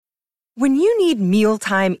When you need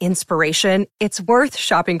mealtime inspiration, it's worth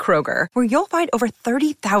shopping Kroger, where you'll find over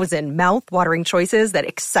 30,000 mouth-watering choices that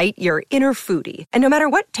excite your inner foodie. And no matter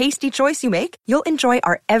what tasty choice you make, you'll enjoy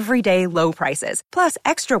our everyday low prices, plus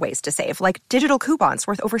extra ways to save, like digital coupons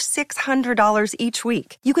worth over $600 each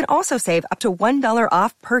week. You can also save up to $1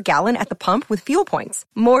 off per gallon at the pump with fuel points.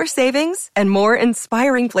 More savings and more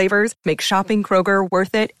inspiring flavors make shopping Kroger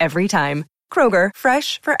worth it every time. Kroger,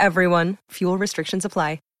 fresh for everyone. Fuel restrictions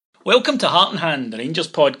apply. Welcome to Heart and Hand, the Rangers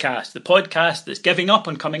podcast, the podcast that's giving up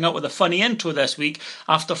on coming up with a funny intro this week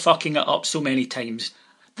after fucking it up so many times.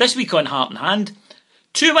 This week on Heart and Hand,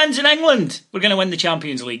 2 wins in England. We're going to win the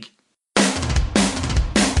Champions League.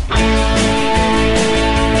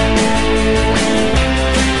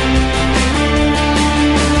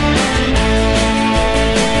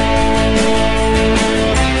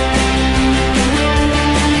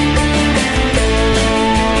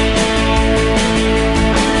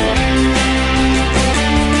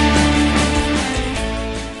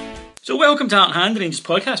 So welcome to Heart and Hand, the Rangers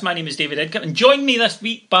podcast. My name is David Edgar, and join me this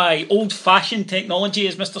week by old-fashioned technology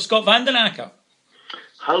is Mr. Scott Vandenacker.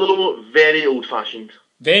 Hello, very old-fashioned.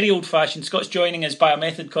 Very old-fashioned. Scott's joining us by a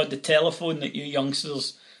method called the telephone that you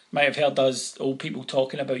youngsters might have heard us old people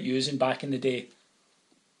talking about using back in the day.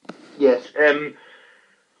 Yes,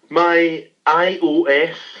 my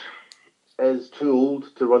iOS is too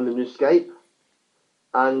old to run the new Skype,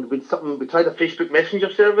 and we tried a Facebook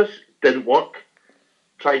Messenger service, didn't work.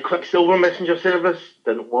 Tried Quicksilver Messenger service,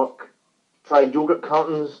 didn't work. Tried yogurt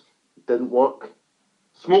cartons, didn't work.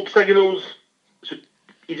 Smoke signals, so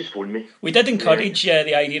he just phoned me. We did encourage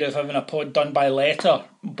the idea of having a pod done by letter,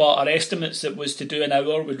 but our estimates that was to do an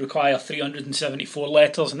hour would require 374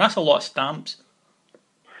 letters, and that's a lot of stamps.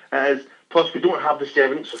 It is. Plus, we don't have the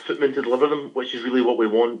servants or footmen to deliver them, which is really what we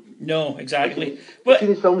want. No, exactly. You see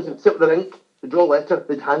these films, they'd sit with their ink, they'd draw a letter,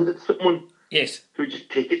 they'd hand it to someone. Yes. Who would just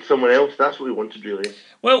take it to someone else. That's what we wanted, really.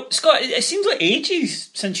 Well, Scott, it seems like ages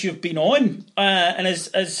since you've been on. And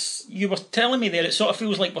as you were telling me there, it sort of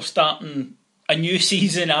feels like we're starting a new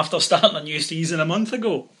season after starting a new season a month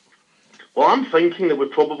ago. Well, I'm thinking that we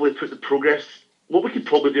probably put the progress... What we could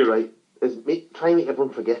probably do, right, is try and make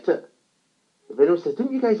everyone forget it. If anyone says,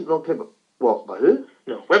 didn't you guys not care about... What, by who?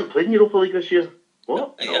 No, we haven't played in Europa League this year.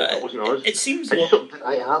 What? No, that wasn't us. It seems...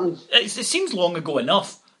 It seems long ago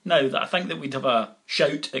enough now that I think that we'd have a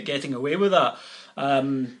shout at getting away with that.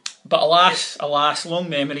 But alas, long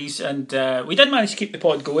memories, and we did manage to keep the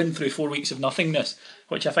pod going through 4 weeks of nothingness,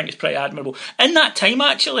 which I think is pretty admirable. In that time,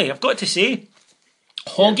 actually, I've got to say,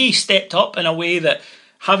 Hoggy stepped up in a way that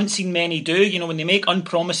haven't seen many do. You know, when they make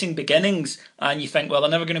unpromising beginnings, and you think, well, they're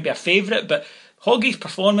never going to be a favourite, but Hoggy's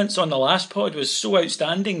performance on the last pod was so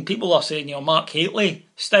outstanding. People are saying, Mark Hateley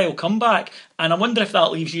style comeback, and I wonder if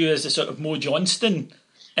that leaves you as a sort of Mo Johnston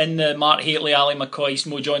in the Mark Hateley, Ali McCoy,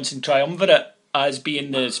 Mo Johnson triumvirate as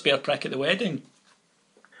being the spare prick at the wedding?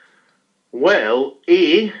 Well,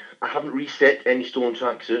 A, I haven't reset any stolen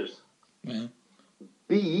tracksuits. Yeah.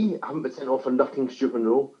 B, I haven't been sent off for ducking Stuart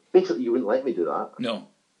Monroe. Basically, you wouldn't let me do that. No.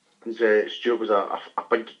 Because Stuart was a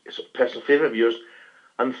big personal favourite of yours.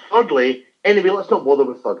 And thirdly, anyway, let's not bother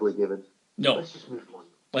with thirdly, David. No. Let's just move on.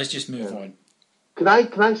 Let's just move on. Can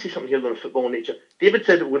I say something here on football nature? David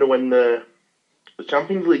said that we're going to win the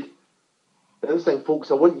Champions League. The other thing,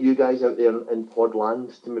 folks, I want you guys out there in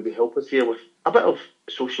Podland to maybe help us here with a bit of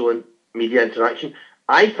social and media interaction.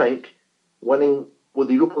 I think winning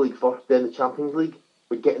the Europa League first, then the Champions League,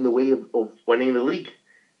 would get in the way of winning the league.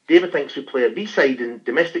 David thinks we play a B-side in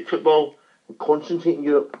domestic football and concentrate in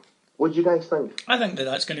Europe. What do you guys think? I think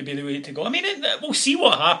that's going to be the way to go. I mean, we'll see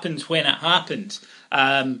what happens when it happens.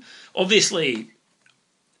 Obviously,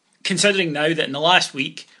 considering now that in the last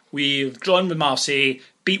week we've drawn with Marseille,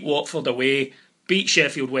 beat Watford away, beat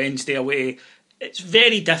Sheffield Wednesday away, it's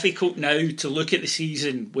very difficult now to look at the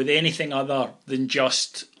season with anything other than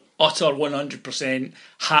just utter 100%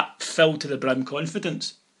 filled to the brim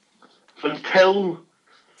confidence. Until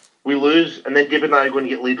we lose, and then David and I are going to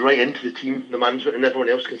get laid right into the team, the management, and everyone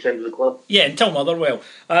else can send to the club. Yeah, until Motherwell.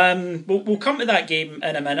 We'll come to that game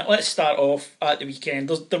in a minute. Let's start off at the weekend.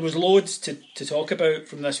 There was loads to talk about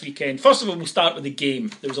from this weekend. First of all, we'll start with the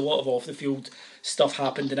game. There was a lot of off-the-field stuff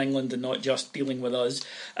happened in England and not just dealing with us.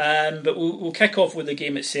 But we'll kick off with the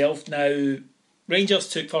game itself. Now, Rangers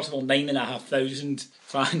took, first of all, 9,500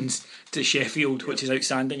 fans to Sheffield, which is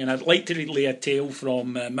outstanding. And I'd like to relay a tale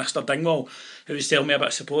from Mr. Dingwall, who was telling me about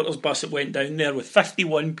a supporters bus that went down there with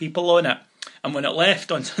 51 people on it. And when it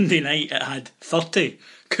left on Sunday night, it had 30,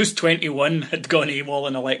 because 21 had gone AWOL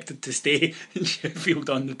and elected to stay in Sheffield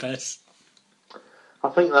on the piss. I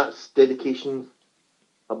think that's dedication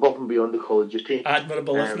above and beyond the Call of Duty.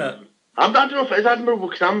 Admirable, isn't it? I don't know if it is admirable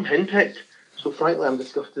because I'm henpecked. So frankly, I'm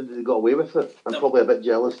disgusted that they got away with it. I'm probably a bit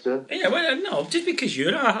jealous too. Yeah, well, no, just because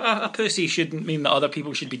you're a pussy shouldn't mean that other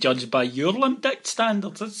people should be judged by your limp-dick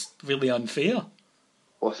standards. That's really unfair.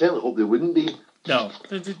 Well, I certainly hope they wouldn't be. No,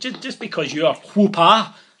 just because you're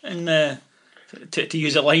whoopah and to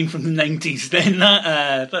use a line from the 90s, then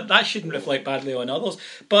that shouldn't reflect badly on others.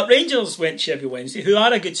 But Rangers went Sheffield Wednesday, who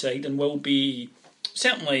are a good side and will be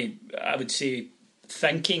certainly, I would say,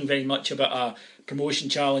 thinking very much about a promotion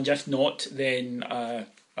challenge, if not then a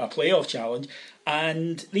playoff challenge.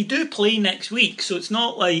 And they do play next week, so it's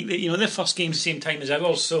not like their first game's the same time as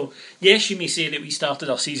ours. So yes, you may say that we started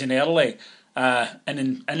our season early.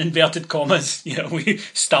 In inverted commas, we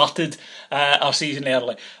started our season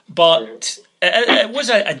early, but it was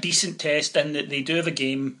a decent test in that they do have a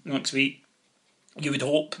game next week. They would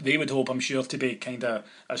hope, I'm sure, to be kind of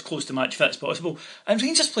as close to match fit as possible. And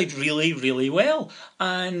Rangers played really, really well.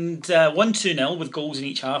 And 1-2-0 with goals in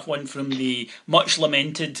each half. One from the much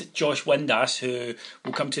lamented Josh Windass, who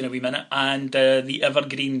we'll come to in a wee minute, and the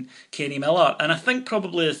evergreen Kenny Miller. And I think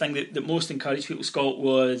probably the thing that most encouraged people, Scott,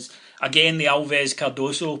 was, again, the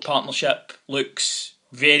Alves-Cardoso partnership looks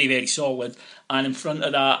very, very solid. And in front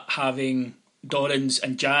of that, having Dorrans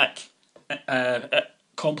and Jack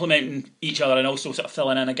complementing each other and also sort of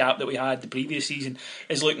filling in a gap that we had the previous season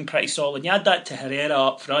is looking pretty solid. You add that to Herrera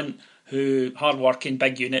up front, who hard-working,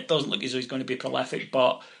 big unit, doesn't look as though he's going to be prolific,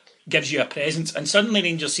 but gives you a presence. And suddenly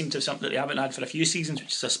Rangers seem to have something that they haven't had for a few seasons,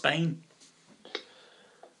 which is a spine.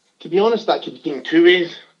 To be honest, that could be taken two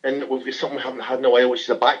ways. And we've got something we haven't had in a while, which is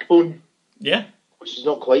a backbone. Yeah. Which is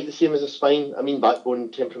not quite the same as a spine. I mean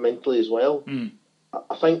backbone temperamentally as well.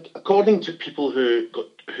 I think, according to people who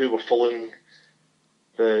were following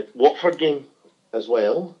the Watford game as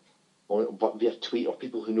well, but via tweet or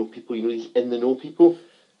people who know people, these in-the-know people.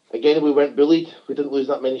 Again, we weren't bullied. We didn't lose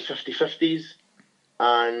that many 50-50s.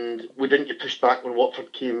 And we didn't get pushed back when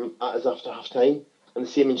Watford came at us after half-time. And the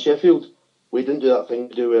same in Sheffield. We didn't do that thing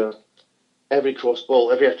to do where every cross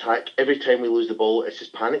ball, every attack, every time we lose the ball, it's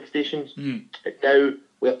just panic stations. Now,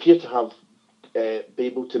 we appear to have be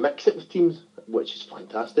able to mix it with teams, which is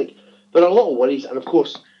fantastic. There are a lot of worries, and of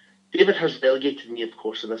course, David has relegated me, of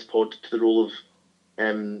course, in this pod to the role of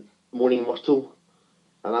Moaning Myrtle,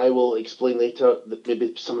 and I will explain later that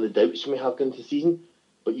maybe some of the doubts you may have going into the season,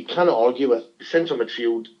 but you cannot argue with the central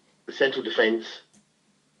midfield, the central defence,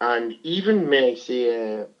 and even, may I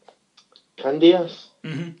say, Candias,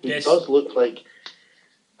 who does look like...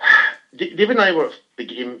 David and I were at the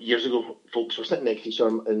game years ago, folks. We're sitting next to each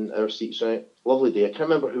other in our seats, right? Lovely day. I can't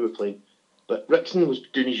remember who we played. But Rickson was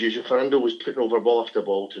doing his usual. Fernando was putting over ball after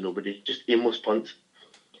ball to nobody. Just aimless punts.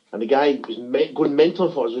 And the guy was going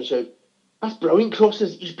mental for us and shouted, "That's brilliant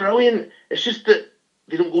crosses. He's brilliant. It's just that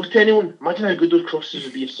they don't go to anyone." Imagine how good those crosses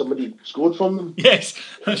would be if somebody scored from them. Yes.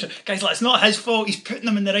 Guys, like, it's not his fault. He's putting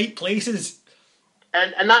them in the right places.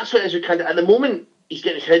 And that's what it is with Candias. At the moment, he's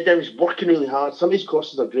getting his head down. He's working really hard. Some of his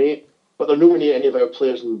crosses are great, but they're nowhere near any of our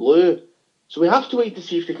players in blue. So we have to wait to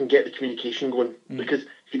see if they can get the communication going, because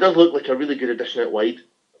he does look like a really good addition out wide.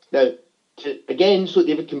 Now, again, so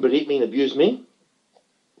David can berate me and abuse me,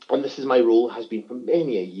 and this is my role, has been for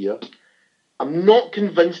many a year, I'm not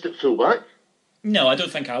convinced at fullback. No, I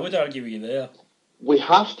don't think I would argue with you there. We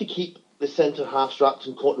have to keep the centre half wrapped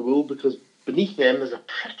in cotton wool, because beneath them there's a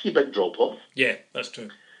pretty big drop-off. Yeah, that's true.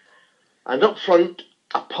 And up front,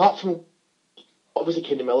 apart from, obviously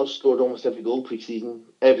Kenny Miller scored almost every goal pre-season,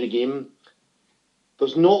 every game,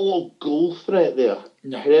 there's not a lot of goal threat there.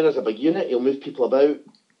 No. Herrera's a big unit, he'll move people about,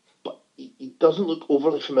 but he doesn't look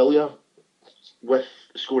overly familiar with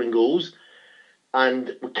scoring goals.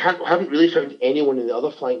 And we haven't really found anyone in the other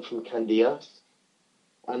flank from Candias.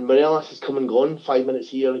 And Morelos has come and gone, 5 minutes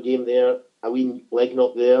here, a game there, a wee leg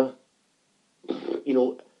knock there.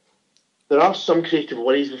 There are some creative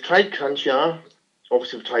worries. We've tried Cranchar,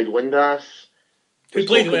 obviously we've tried Windass. Who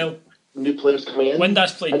played well. New players coming in.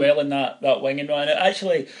 Windass played well in that winging run.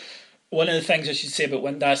 Actually, one of the things I should say about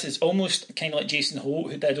Windass is almost kind of like Jason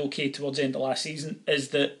Holt, who did okay towards the end of last season, is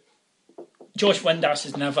that Josh Windass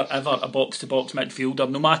is never ever a box-to-box midfielder,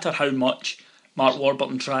 no matter how much Mark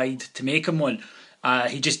Warburton tried to make him one.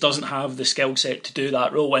 He just doesn't have the skill set to do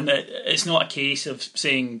that role, and it's not a case of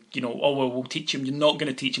saying, we'll teach him. You're not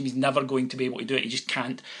going to teach him. He's never going to be able to do it. He just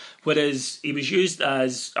can't. Whereas he was used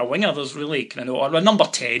as a winger, there's really or a number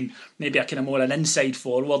 10, maybe a kind of more an inside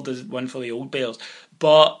forward, as one for the old Bears.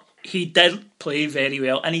 But he did play very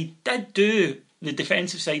well, and he did do the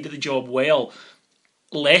defensive side of the job well.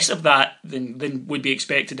 less of that than would be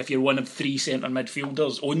expected if you're one of three centre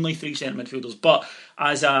midfielders, only three centre midfielders. But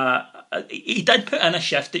he did put in a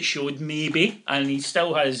shift that showed maybe, and he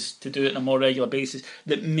still has to do it on a more regular basis,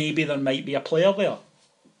 that maybe there might be a player there.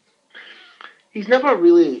 It's never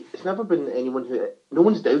been anyone who, no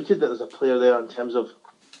one's doubted that there's a player there in terms of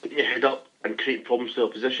getting your head up and creating problems for the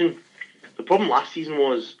opposition. The problem last season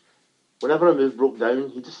was, whenever a move broke down,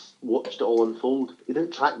 he just watched it all unfold. He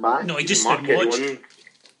didn't track back. No, he just stood and watched.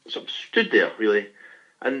 Sort of stood there, really.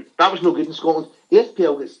 And that was no good in Scotland. The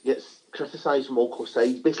SPL gets criticised from all close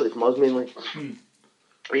sides, basically from us mainly.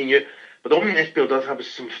 But the only thing the SPL does have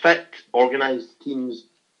is some fit, organised teams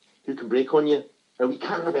who can break on you. And we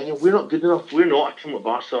can't have any. We're not good enough. We're not a team like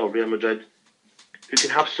Barca or Real Madrid who can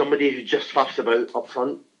have somebody who just faffs about up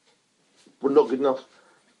front. We're not good enough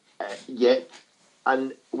yet.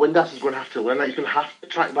 And Windass is going to have to learn that. He's going to have to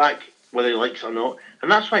track back whether he likes it or not.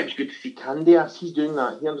 And that's why it was good to see Candias. He's doing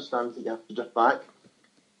that. He understands that you have to drift back.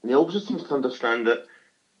 And he also seems to understand that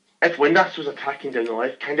if Windass was attacking down the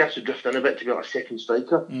left, Candias would drift in a bit to be like a second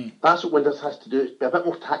striker. That's what Windass has to do. It's be a bit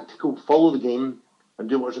more tactical, follow the game and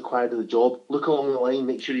do what's required of the job. Look along the line,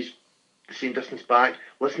 make sure he's the same distance back.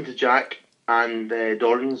 Listen to Jack and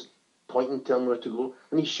Dorrans pointing, telling him where to go.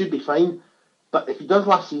 And he should be fine. But if he does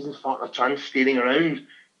last season fart a chance staring around,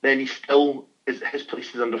 then his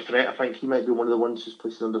place is under threat. I think he might be one of the ones whose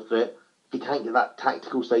place is under threat if he can't get that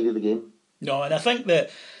tactical side of the game. No, and I think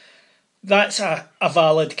that's a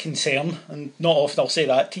valid concern, and not often I'll say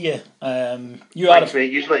that to you.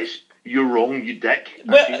 Usually it's, you're wrong, you dick.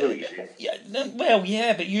 Yeah,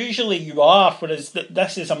 but usually you are, whereas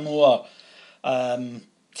this is a more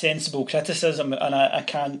sensible criticism, and I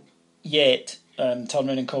can't yet turn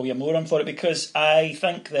around and call you a moron for it, because I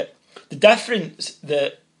think that the difference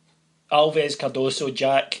that Alves, Cardoso,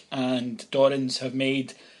 Jack and Dorrans have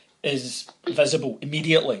made is visible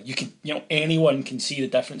immediately. Anyone can see the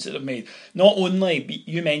difference that they've made. Not only,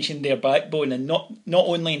 you mentioned their backbone, and not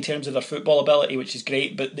only in terms of their football ability, which is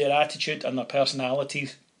great, but their attitude and their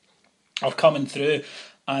personalities are coming through,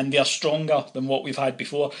 and they're stronger than what we've had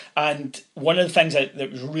before. And one of the things that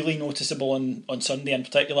was really noticeable on Sunday in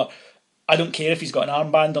particular, I don't care if he's got an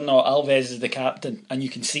armband or not, Alves is the captain, and you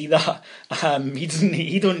can see that.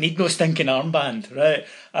 He don't need no stinking armband,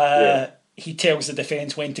 right? He tells the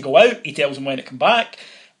defence when to go out, he tells them when to come back.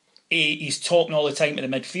 He's talking all the time in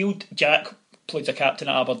the midfield. Jack played a captain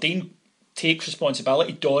at Aberdeen, takes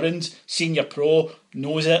responsibility. Dorrans, senior pro,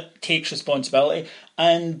 knows it, takes responsibility,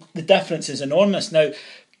 and the difference is enormous. Now,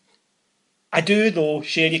 I do though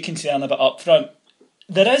share your concern about up front.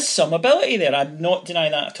 There is some ability there, I'm not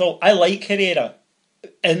denying that at all. I like Herrera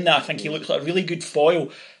in that. I think he looks like a really good foil.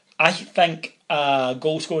 I think a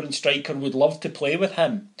goal-scoring striker would love to play with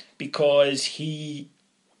him because he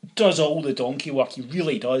does all the donkey work. He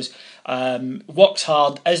really does. Works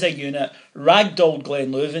hard as a unit. Ragdolled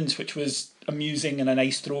Glenn Loovens, which was amusing and a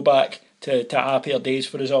nice throwback to happier days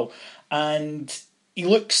for us all. And he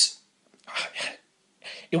looks...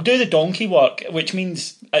 He'll do the donkey work, which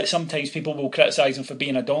means sometimes people will criticise him for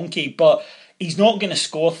being a donkey, but he's not going to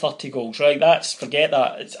score 30 goals, right? Forget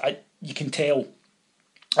that. You can tell.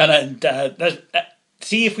 And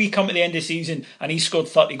see if we come at the end of the season and he's scored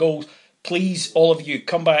 30 goals, please, all of you,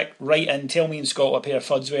 come back, write in, tell me and Scott what a pair of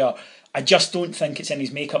fuds we are. I just don't think it's in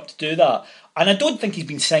his makeup to do that. And I don't think he's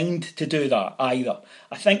been signed to do that either.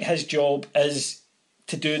 I think his job is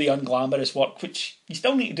to do the unglamorous work, which you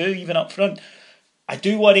still need to do even up front. I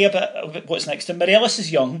do worry about what's next to him. Morelos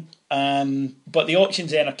is young, but the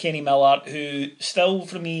options then are Kenny Miller, who still,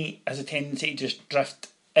 for me, has a tendency to just drift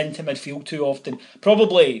into midfield too often.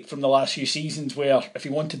 Probably from the last few seasons where if he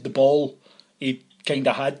wanted the ball, he kind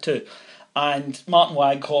of had to. And Martin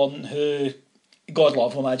Waghorn, who, God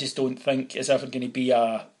love him, I just don't think is ever going to be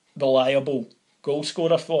a reliable goal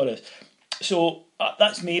scorer for us. So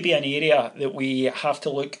that's maybe an area that we have to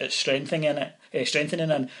look at strengthening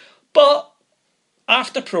in. But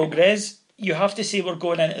after progress, you have to say we're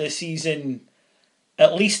going into the season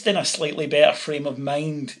at least in a slightly better frame of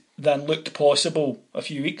mind than looked possible a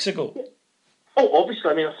few weeks ago. Oh, obviously.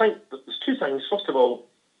 I mean, I think there's two things. First of all,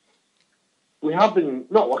 we have been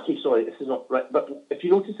not lucky. Sorry, this is not right. But if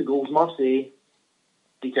you notice the goals, Marseille,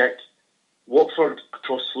 Dietrich, Watford,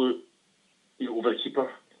 cross float, over the keeper,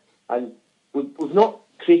 and we've not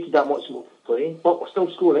created that much more play, but we're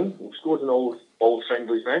still scoring. We've scored in all the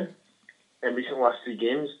friendlies now in recent last 3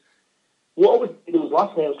 games. What I would say was,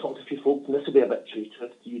 last night I was talking to a few folks, and this will be a bit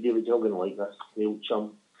traitorous to you, David. You're not going to like this, the old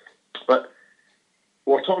chum. But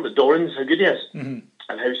we're talking about Dorrans, how good he is, and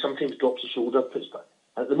how sometimes drops the shoulder, puts back.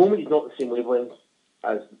 At the moment, he's not the same wavelength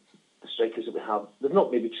as the strikers that we have, they've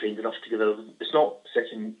not maybe trained enough together. It's not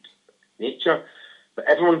second nature. But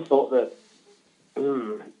everyone thought that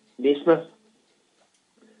Naismith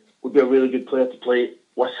would be a really good player to play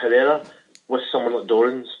with Herrera, with someone like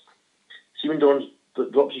Dorrans. See when Dorrans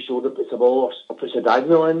drops his shoulder, puts a ball, or puts a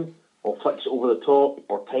diagonal in, or flicks it over the top,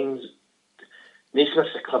 or times.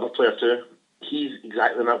 Naismith's a clever player too. He's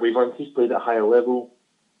exactly in that wavelength. He's played at a higher level.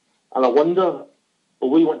 And I wonder,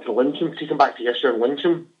 although you want to lynch him, take him back to Ayrshire and lynch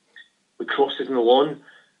him, with crosses in the lawn,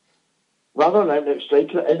 rather than an out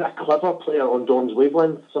striker, is a clever player on Dorrans'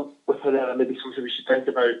 wavelength. With Herrera, maybe something we should think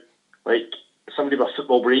about, like somebody with a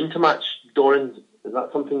football brain to match Dorrans. Is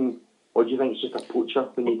that something, or do you think it's just a poacher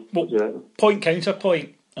we need? Well, point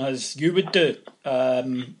counterpoint, as you would do.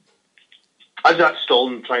 I'd that stall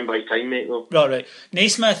and try and buy time, mate, though. Right.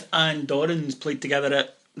 Naismith and Dorrans played together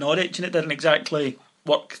at Norwich, and it didn't exactly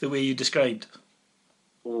work the way you described.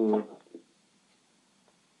 I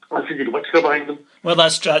think he'd Whitaker behind them. Well,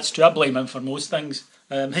 that's true. I blame him for most things.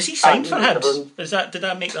 Has he signed for Hibs? Did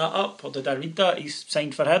I make that up, or did I read that? He's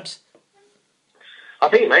signed for Hibs? I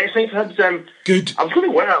think he might have signed for Hibs. Good. I was going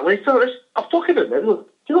to work that later. I'll talk about it now. Do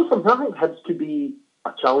you know something? I think Hibs could be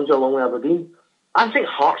a challenger along with Aberdeen. I think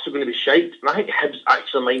Hearts are going to be shite, and I think Hibs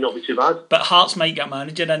actually might not be too bad. But Hearts might get a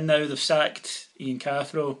manager in now. They've sacked Ian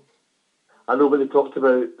Cathro. I know, but they talked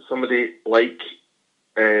about somebody like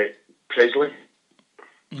Presley.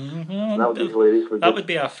 Mm-hmm. That would be hilarious. That would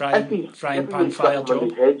be a frying pan fire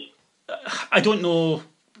job. I don't know.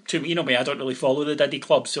 You know me, I don't really follow the Diddy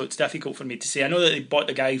club, so it's difficult for me to say. I know that they bought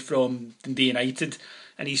the guy from Dundee United,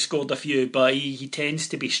 and he scored a few, but he tends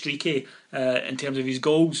to be streaky in terms of his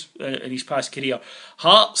goals in his past career.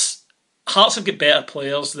 Hearts have got better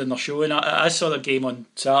players than they're showing. I saw their game on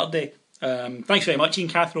Saturday. Thanks very much, Ian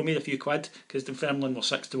Cathro made a few quid because Dunfermline were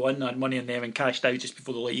 6-1. I had money on them and cashed out just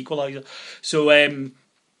before the late equaliser. So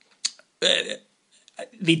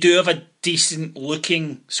they do have a decent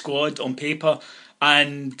looking squad on paper,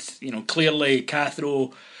 and clearly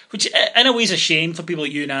Cathro, which in a way is a shame for people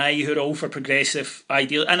like you and I who are all for progressive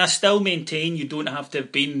ideas. And I still maintain you don't have to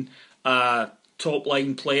have been a top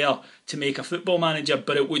line player to make a football manager,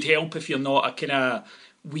 but it would help if you're not a kind of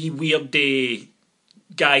weird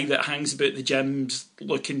guy that hangs about the gyms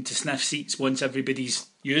looking to sniff seats once everybody's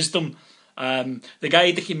used them. The guy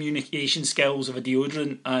had the communication skills of a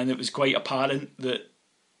deodorant, and it was quite apparent that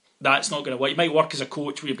that's not going to work. It might work as a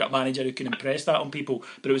coach where you've got a manager who can impress that on people,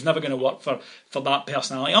 but it was never going to work for that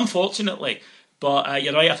personality, unfortunately. But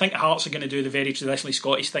you're right, I think Hearts are going to do the very traditionally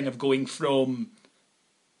Scottish thing of going from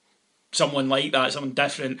someone like that, someone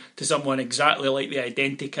different, to someone exactly like the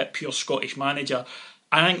identikit pure Scottish manager.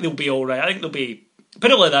 I think they'll be alright. I think they'll be...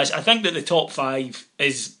 Put it like this, I think that the top 5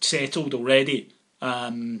 is settled already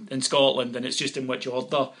in Scotland, and it's just in which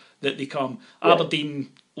order that they come. Yeah.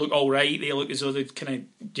 Aberdeen look alright. They look as though they've kind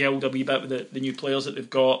of gelled a wee bit with the new players that they've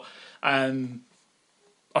got.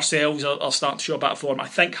 Ourselves are starting to show a bit of form. I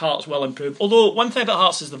think Hearts will improve. Although, one thing about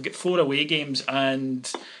Hearts is they've got 4 away games and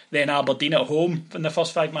then Aberdeen at home in the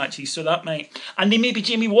first 5 matches, so that might... And they may be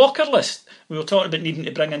Jamie Walker-less. We were talking about needing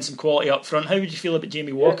to bring in some quality up front. How would you feel about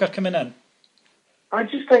Jamie Walker coming in? I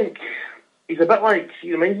just think he's a bit like...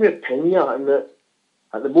 He reminds me of Pena in that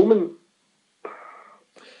at the moment...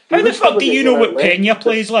 How the fuck do you know what Pena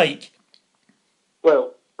plays like?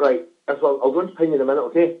 Well, right. I'll go into Pena in a minute,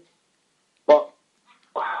 okay? But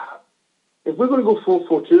if we're going to go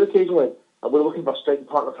 4-4-2 occasionally, and we're looking for a striking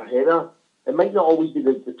partner for Herrera, it might not always be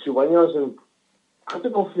the 2 wingers, and I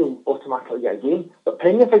don't know if he'll automatically get a game. But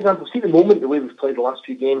Pena, for example, see the moment, the way we've played the last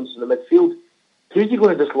few games in the midfield, who's he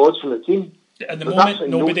going to dislodge from the team? At the moment,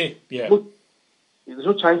 nobody. There's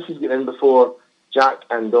no chance he's getting in before Jack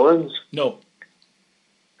and Dorrans. No.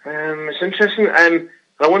 It's interesting. I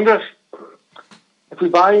wonder if we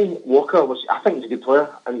buy Walker, which I think he's a good player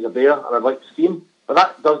and he's a bear, and I'd like to see him, but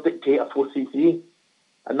that does dictate a 4-3-3,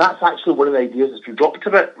 and that's actually one of the ideas that's been dropped a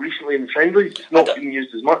bit recently in the friendlies. It's not being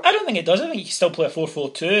used as much. I don't think it does. I think you can still play a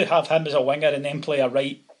 4-4-2, have him as a winger, and then play a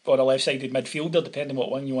right or a left-sided midfielder, depending on what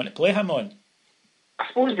one you want to play him on. I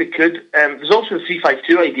suppose we could. There's also the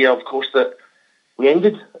 3-5-2 idea, of course, that we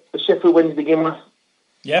ended the Sheffield Wednesday game with.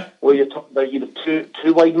 Yeah. Where you're talking about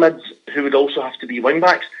two wide mids who would also have to be wing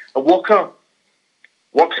backs. And Walker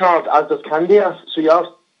works hard, as does Candia. So you are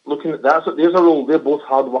looking at that. So there's a role. They're both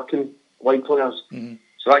hard working wide players. Mm-hmm.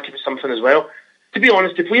 So that could be something as well. To be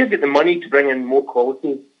honest, if we had got the money to bring in more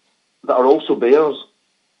quality that are also bears,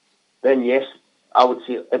 then yes, I would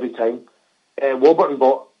say it every time. Warburton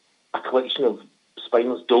bought a collection of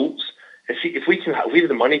spineless dolts. If we have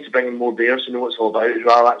the money to bring in more bears who know what it's all about, who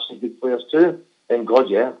are actually good players too, then God,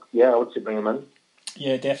 yeah, I would say bring them in.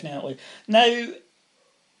 Yeah, definitely. Now,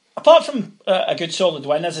 apart from a good solid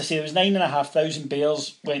win, as I say, there was 9,500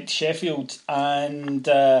 Bears went to Sheffield, and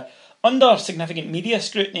under significant media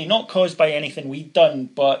scrutiny, not caused by anything we'd done,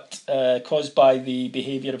 but caused by the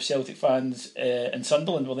behaviour of Celtic fans in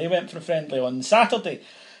Sunderland. Well, they went for a friendly on Saturday.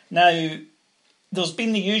 Now, there's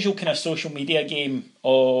been the usual kind of social media game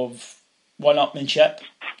of one-upmanship,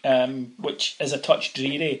 which is a touch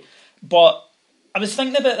dreary. But I was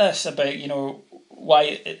thinking about this, about,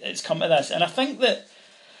 why it's come to this. And I think that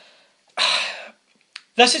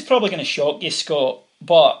this is probably going to shock you, Scott,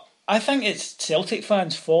 but I think it's Celtic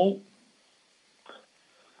fans' fault.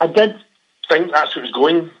 I did think that's what was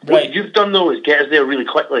going. Right. What you've done, though, is get us there really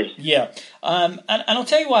quickly. Yeah. And I'll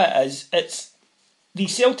tell you why it is. It's the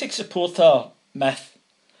Celtic supporter myth.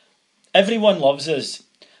 Everyone loves us.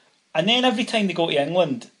 And then every time they go to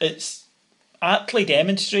England, it's aptly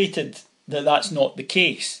demonstrated that that's not the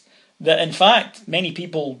case. That, in fact, many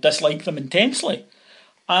people dislike them intensely.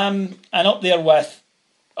 And up there with,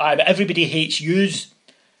 everybody hates yous.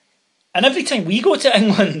 And every time we go to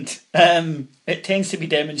England, it tends to be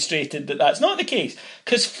demonstrated that that's not the case.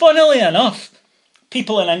 Because funnily enough,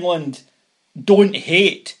 people in England don't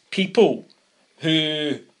hate people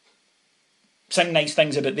who sing nice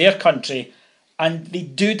things about their country, and they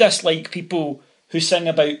do dislike people who sing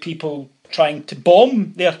about people trying to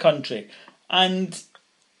bomb their country. And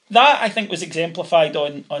that, I think, was exemplified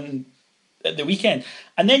on at the weekend.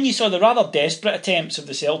 And then you saw the rather desperate attempts of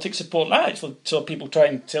the Celtic support. I actually saw people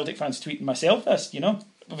trying, Celtic fans tweeting myself this,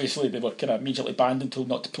 Obviously they were kind of immediately banned and told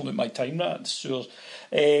not to pull out my time, my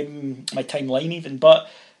timeline even. But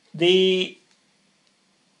the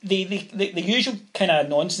usual kind of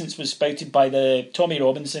nonsense was spouted by the Tommy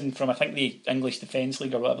Robinson from, I think, the English Defence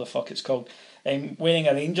League or whatever the fuck it's called, wearing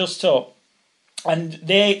a Rangers top. And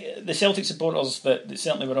the Celtic supporters that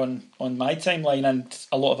certainly were on my timeline and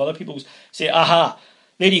a lot of other people's say, aha,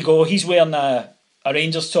 there you go, he's wearing a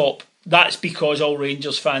Rangers top. That's because all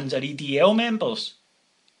Rangers fans are EDL members.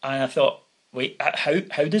 And I thought, wait,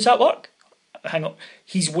 how does that work? Hang on.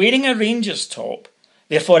 He's wearing a Rangers top.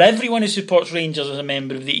 Therefore, everyone who supports Rangers is a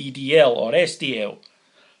member of the EDL or SDL.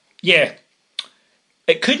 Yeah.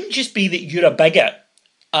 It couldn't just be that you're a bigot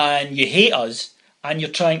and you hate us and you're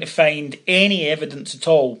trying to find any evidence at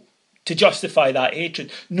all to justify that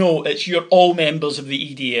hatred. No, it's you're all members of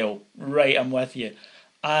the EDL. Right, I'm with you.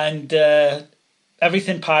 And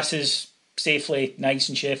everything passes safely, nice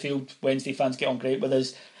in Sheffield. Wednesday fans get on great with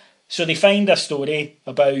us. So they find a story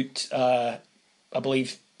about, I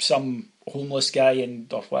believe, some homeless guy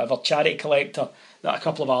or whatever, charity collector that a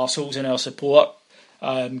couple of arseholes in our support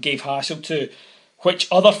gave hassle to, which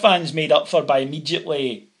other fans made up for by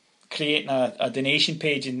immediately creating a donation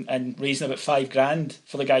page and raising about $5,000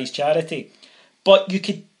 for the guy's charity. But you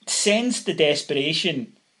could sense the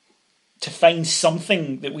desperation to find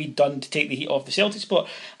something that we'd done to take the heat off the Celtic support.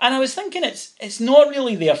 And I was thinking it's not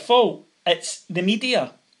really their fault. It's the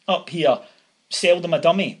media up here sell them a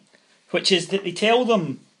dummy, which is that they tell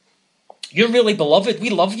them, you're really beloved, we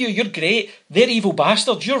love you, you're great, they're evil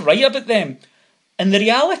bastards, you're right about them. And the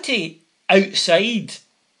reality outside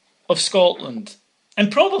of Scotland,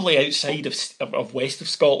 and probably outside of west of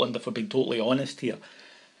Scotland, if we're being totally honest here,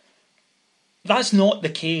 that's not the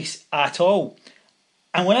case at all.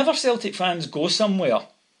 And whenever Celtic fans go somewhere,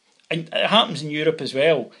 and it happens in Europe as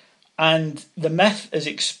well, and the myth is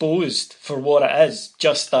exposed for what it is,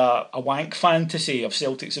 just a wank fantasy of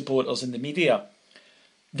Celtic supporters in the media,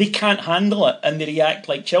 they can't handle it and they react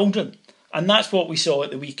like children. And that's what we saw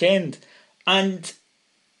at the weekend. And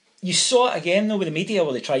you saw it again though with the media,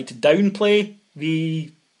 where they tried to downplay the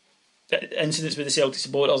incidents with the Celtic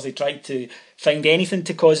supporters. They tried to find anything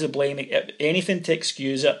to cause the blame, anything to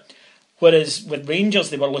excuse it. Whereas with Rangers,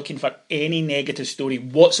 they were looking for any negative story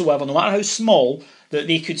whatsoever, no matter how small, that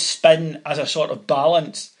they could spin as a sort of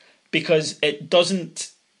balance, because it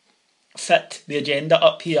doesn't fit the agenda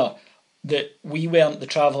up here that we weren't the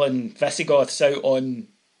travelling Visigoths out on,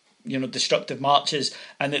 destructive marches,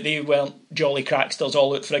 and that they weren't jolly cracksters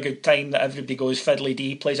all out for a good time, that everybody goes fiddly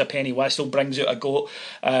dee, plays a penny whistle, brings out a goat,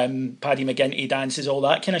 Paddy McGinty dances, all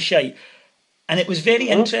that kind of shite. And it was very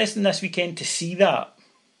interesting this weekend to see that.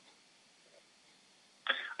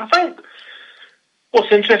 I think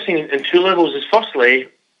what's interesting in two levels is, firstly,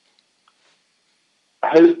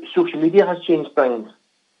 how social media has changed things.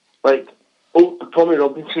 Like, Tommy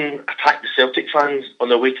Robinson attacked the Celtic fans on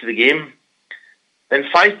their way to the game. Then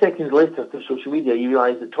 5 seconds later, through social media, you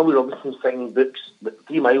realise that Tommy Robinson's signing books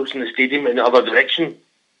 3 miles from the stadium in the other direction.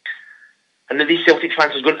 And that these Celtic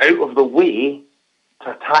fans have gone out of their way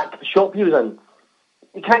to attack the shop he was in.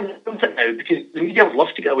 You can't get away with it now, because the media would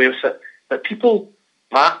love to get away with it. But people,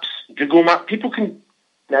 maps, Google Maps, people can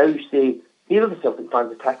now say, here are the Celtic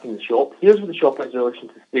fans attacking the shop, here's what the shop is in relation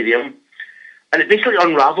to the stadium, and it basically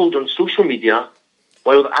unravelled on social media,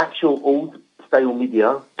 while the actual old-style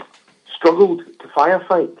media struggled to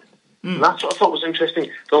firefight. And that's what I thought was interesting.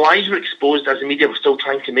 The lies were exposed as the media were still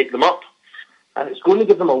trying to make them up, and it's going to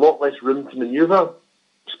give them a lot less room to manoeuvre,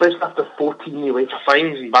 especially after 14 UEFA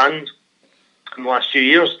fines and bans in the last few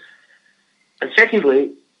years. And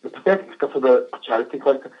secondly, the pathetic stuff about a charity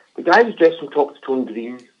collector. The guy was dressed from top to toe in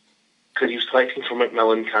green because he was collecting for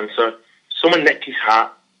Macmillan Cancer. Someone nicked his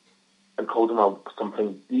hat and called him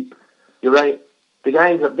something deep. You're right. The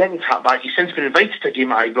guy ended up getting his hat back. He's since been invited to a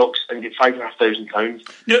game at Ibrox and get £5,500.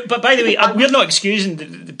 No, but by the way, we're not excusing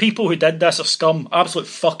the people who did this are scum, absolute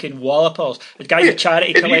fucking wallopers. The guy's a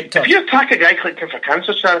charity collector. If you attack a guy collecting for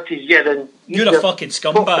cancer charities, then you're a fucking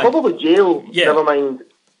scumbag. Probably jail. Yeah. Never mind.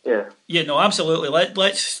 Yeah, no, absolutely.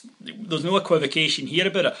 Let's. There's no equivocation here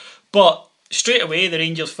about it. But straight away, the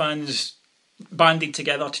Rangers fans banded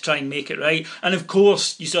together to try and make it right. And of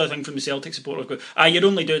course, you saw a thing from the Celtic supporters go, you're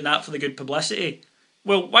only doing that for the good publicity.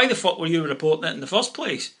 Well, why the fuck were you reporting it in the first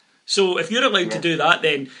place? So if you're allowed to do that,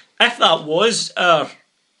 then if that was our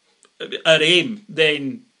aim,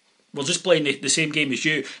 then we're just playing the same game as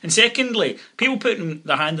you. And secondly, people putting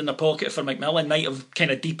their hand in their pocket for Macmillan might have kind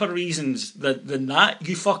of deeper reasons than that,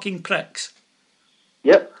 you fucking pricks.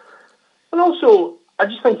 Yep. And also, I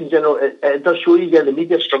just think in general, it does show you again the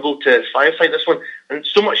media struggled to firefight this one. And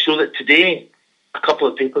so much so that today, a couple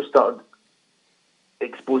of papers started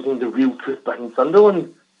exposing the real truth behind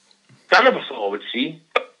Sunderland. That I never thought I would see.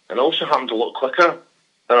 And it also happened a lot quicker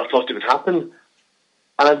than I thought it would happen.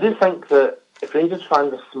 And I do think that if Rangers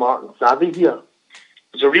fans are smart and savvy here,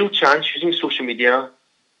 there's a real chance using social media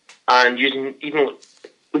and we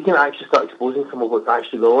can actually start exposing some of what's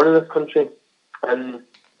actually going on in this country. And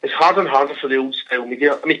it's harder and harder for the old style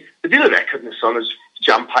media. I mean, the Daily Record and the Sun is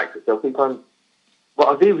jam-packed with Celtic fans. But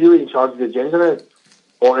are they really in charge of the agenda now?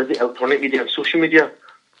 Or is it electronic media and social media?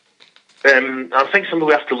 I think something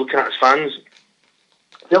we have to look at as fans.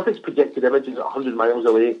 Celtic's projected image is 100 miles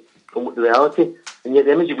away from the reality, and yet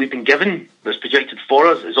the image that we've been given that's projected for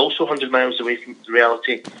us is also 100 miles away from the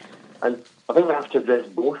reality. And I think we have to address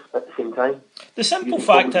both at the same time. The simple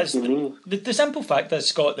fact is,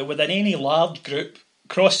 Scott, that within any large group,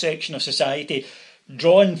 cross-section of society,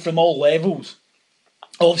 drawn from all levels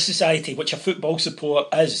of society, which a football support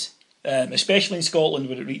is, especially in Scotland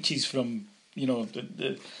where it reaches from,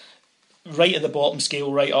 the right at the bottom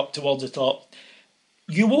scale right up towards the top,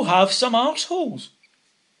 you will have some arseholes.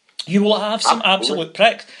 You will have some absolute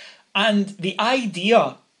pricks. And the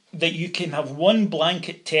idea that you can have one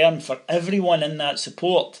blanket term for everyone in that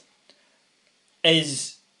support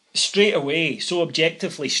is straight away so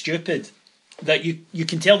objectively stupid that you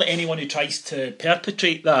can tell that anyone who tries to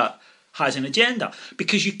perpetrate that has an agenda.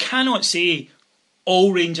 Because you cannot say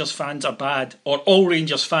all Rangers fans are bad or all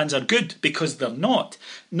Rangers fans are good, because they're not.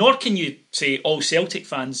 Nor can you say all Celtic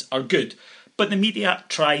fans are good. But the media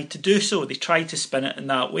try to do so. They try to spin it in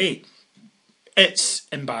that way. It's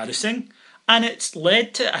embarrassing. And it's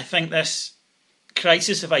led to, I think, this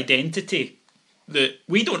crisis of identity that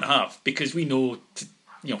we don't have, because we know to,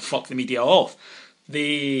 fuck the media off.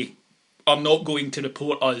 They are not going to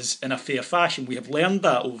report us in a fair fashion. We have learned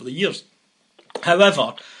that over the years.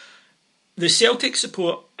 However, the Celtic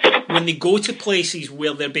support, when they go to places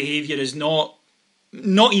where their behaviour is not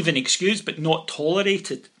even excused, but not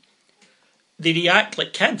tolerated, they react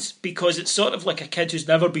like kids, because it's sort of like a kid who's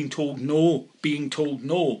never been told no, being told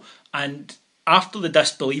no, and after the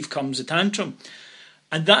disbelief comes a tantrum.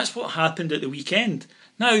 And that's what happened at the weekend.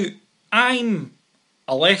 Now, I'm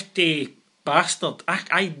a lefty bastard.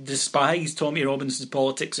 I despise Tommy Robinson's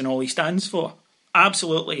politics and all he stands for.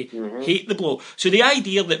 Absolutely hate the bloke. So the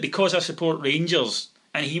idea that because I support Rangers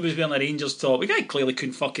and he was wearing a Rangers top, the guy clearly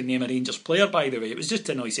couldn't fucking name a Rangers player, by the way. It was just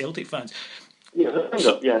to annoy Celtic fans.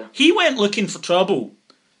 Yeah. He went looking for trouble.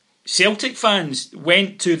 Celtic fans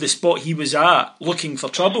went to the spot he was at looking for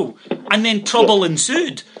trouble, and then trouble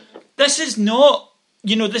ensued. This is not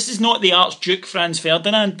the Archduke Franz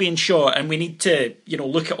Ferdinand being shot, and we need to,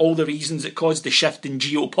 look at all the reasons that caused the shift in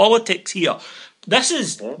geopolitics here. This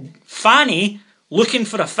is Fanny looking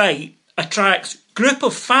for a fight attracts group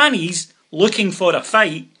of fannies looking for a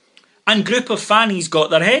fight, and group of fannies got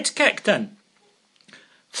their heads kicked in.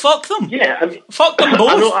 Fuck them. Yeah, I mean, fuck them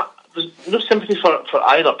both. There's no sympathy for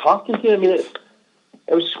either party here. I mean, it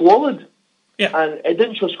was squalid, and it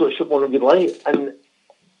didn't show Scottish football in a good light. And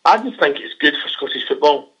I just think it's good for Scottish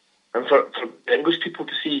football and for English people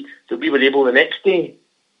to see that we were able the next day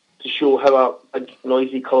to show how a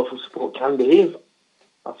noisy, colourful support can behave.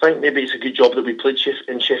 I think maybe it's a good job that we played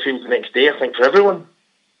in Sheffield the next day, I think, for everyone.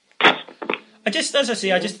 as I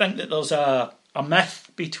say, I just think that there's a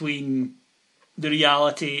myth between the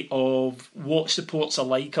reality of what supports are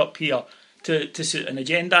like up here to suit an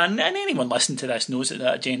agenda, and anyone listening to this knows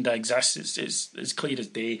that agenda exists. It's clear as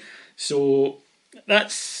day. So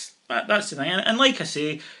that's the thing. And like I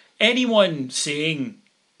say, anyone saying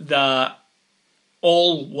that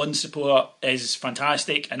all one support is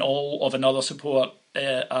fantastic and all of another support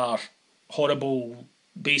are horrible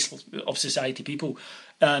base of society people,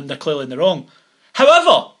 they're clearly in the wrong.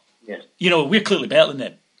 However, we're clearly better than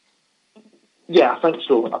them. Yeah, I think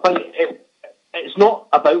so. I think it's not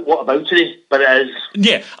about what about today, but it is.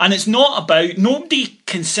 Yeah, and it's not about... Nobody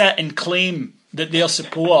can sit and claim that their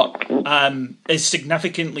support is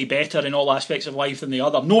significantly better in all aspects of life than the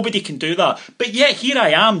other. Nobody can do that. But yet here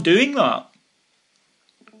I am doing that.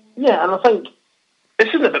 Yeah, and I think this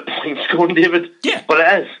isn't about point scoring, David. Yeah. But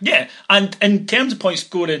it is. Yeah, and in terms of point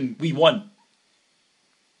scoring, we won.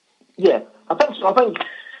 Yeah, I think so. I think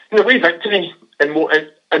in a way victory in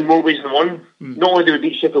more ways than one. Not only do we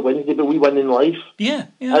beat Sheffield Wednesday, but we win in life. Yeah.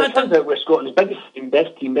 And it turns out we're Scotland's biggest team,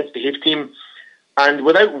 best behaved team, and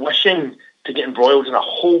without wishing to get embroiled in a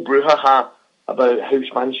whole brouhaha about how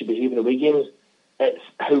fans should behave in away games, it's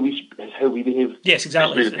how we behave. Yes,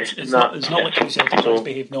 exactly. It's not like how Celtic fans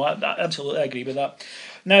behave. No, I absolutely agree with that.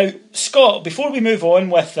 Now, Scott, before we move on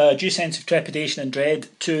with a due sense of trepidation and dread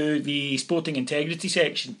to the sporting integrity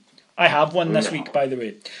section, I have one this week, by the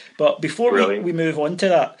way. But before we move on to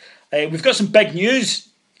that, we've got some big news.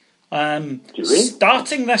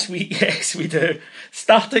 Starting this week, yes, we do.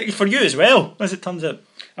 Starting for you as well, as it turns out.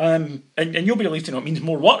 And you'll be relieved to know it means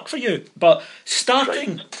more work for you. But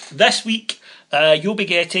starting this week, you'll be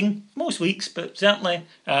getting, most weeks, but certainly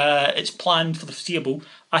it's planned for the foreseeable,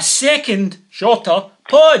 a second, shorter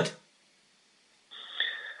pod.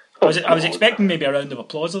 I was expecting maybe a round of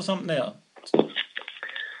applause or something there.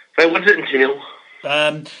 Right, what does it entail?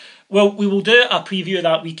 Well, we will do a preview of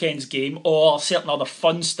that weekend's game or certain other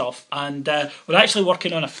fun stuff, and we're actually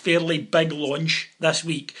working on a fairly big launch this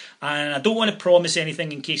week, and I don't want to promise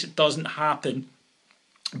anything in case it doesn't happen,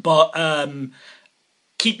 but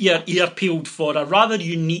keep your ear peeled for a rather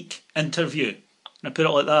unique interview. And I put it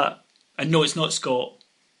like that. And no, it's not Scott.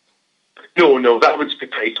 No, that would be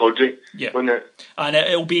pretty tawdry, wouldn't it? And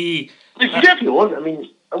it'll be... You can do it if you want. I mean,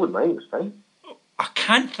 I wouldn't mind, it's fine. I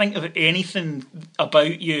can't think of anything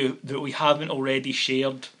about you that we haven't already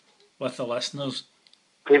shared with the listeners.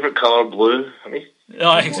 Favourite colour, blue, I mean.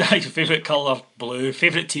 Oh, exactly. Favourite colour, blue.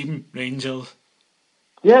 Favourite team, Rangers.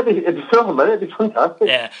 Yeah, it'd be full of a minute. It'd be fantastic.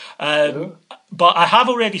 Yeah. But I have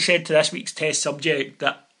already said to this week's test subject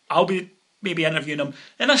that I'll be maybe interviewing him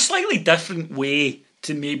in a slightly different way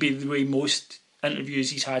to maybe the way most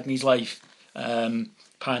interviews he's had in his life pan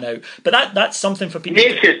out. But that's something for people...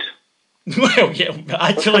 Naked! Well, yeah,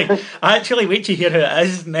 actually wait to hear who it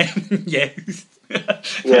is, and then, yes.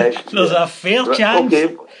 There's a fair chance.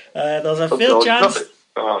 Okay. There's a fair chance.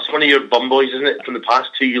 It's one of your bum boys, isn't it? From the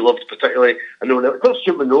past two you loved particularly. I know it's not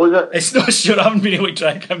Stuart Monroe, is it? It's not Stuart. I haven't been able to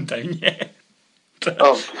track him down yet.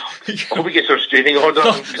 I hope he gets a restraining order.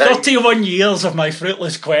 31 years of my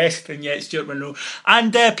fruitless quest, and yet Stuart Monroe.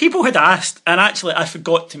 And people had asked, and actually I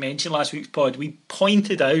forgot to mention last week's pod, we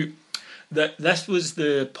pointed out that this was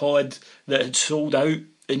the pod that had sold out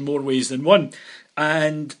in more ways than one.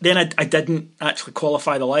 And then I didn't actually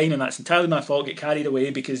qualify the line, and that's entirely my fault. Get carried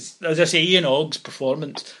away because, as I say, Ian Ogg's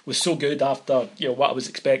performance was so good after what I was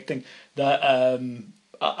expecting that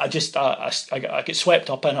I get swept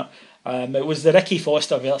up in it. It was the Ricky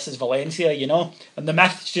Foster versus Valencia, and the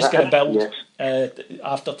myth's just going to build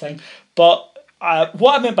after time. But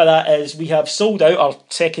what I meant by that is we have sold out our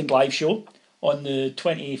second live show on the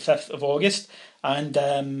 25th of August, and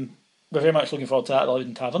we're very much looking forward to that at the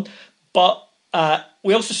Loudon Tavern. But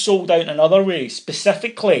we also sold out in another way,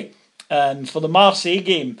 specifically for the Marseille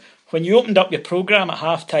game. When you opened up your programme at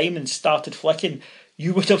half-time and started flicking,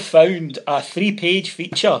 you would have found a 3-page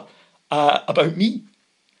feature about me.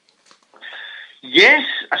 Yes,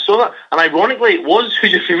 I saw that. And ironically, it was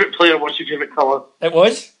who's your favourite player, what's your favourite colour? It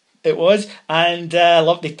was. And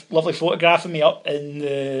lovely photograph of me up in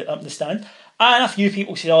the stand. And a few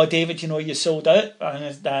people said, "Oh, David, you sold out." And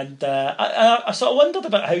I sort of wondered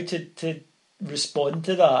about how to respond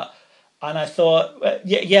to that. And I thought,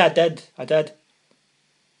 yeah, I did.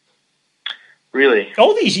 Really?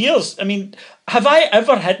 All these years. I mean, have I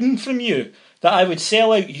ever hidden from you that I would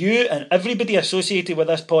sell out you and everybody associated with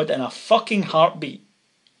this pod in a fucking heartbeat?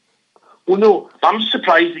 Well, no. I'm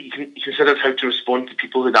surprised that you considered how to respond to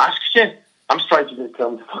people who'd asked you. I'm surprised you didn't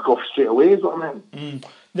tell them to fuck off straight away, is what I meant.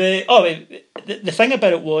 The thing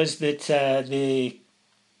about it was that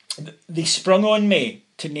they sprung on me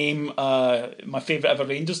to name my favourite ever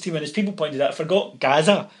Rangers team, and as people pointed out, I forgot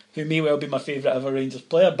Gaza, who may well be my favourite ever Rangers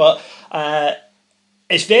player, but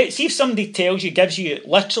it's very, see if somebody gives you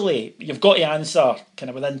literally, you've got to answer kind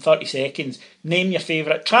of within 30 seconds, name your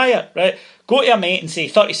favourite, try it, right? Go to a mate and say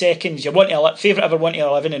 30 seconds, your favourite ever 1 to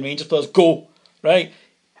 11 in Rangers players, go, right?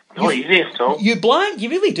 Not easy at all. You blank, you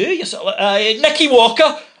really do. You're sort of Nicky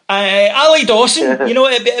Walker, Ali Dawson,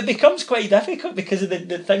 it becomes quite difficult because of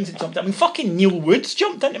the things that jumped. I mean, fucking Neil Woods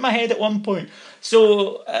jumped into my head at one point.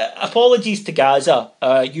 So, apologies to Gaza.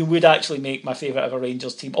 You would actually make my favourite ever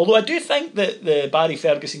Rangers team. Although I do think that the Barry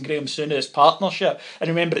Ferguson, Graham Souness partnership, and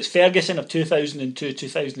remember it's Ferguson of 2002,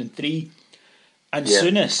 2003, and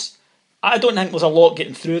Souness, I don't think there's a lot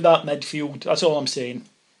getting through that midfield. That's all I'm saying.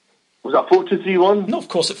 Was that 4-2-3-1? No, of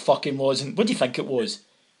course it fucking wasn't. What do you think it was?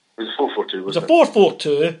 It was 4-4-2, It was a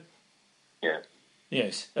 4-4-2. Yeah.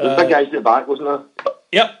 Yes. There was big guys at the back, wasn't there?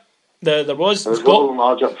 Yep. There was. There was Goff,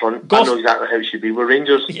 large up front. I know exactly how it should be. We're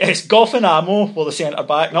Rangers. Yes, Goff and Amo were the centre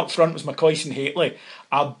back, and up front was McCoy and Haitley.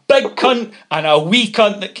 A big cunt and a wee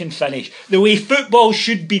cunt that can finish. The way football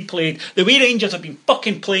should be played. The way Rangers have been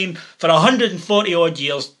fucking playing for 140 odd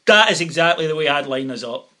years. That is exactly the way I'd line us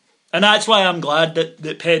up. And that's why I'm glad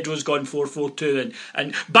that Pedro's gone 4-4-2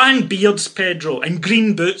 and ban beards, Pedro, and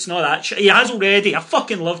green boots and all that shit. He has already. I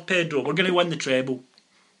fucking love Pedro. We're going to win the treble.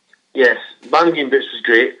 Yes, ban green boots was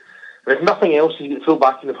great. And if nothing else, he's got full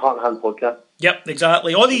backing of Heart and Hand podcast. Yep,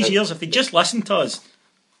 exactly. All these years, if they just listened to us.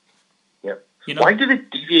 Yep. Why do they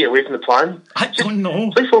deviate away from the plan? I don't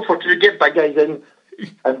know. Play 4-4-2, get big guys in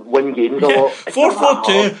and win games a lot.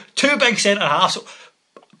 4-4-2, two big centre halves,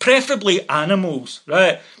 preferably animals,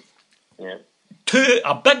 right? Yeah.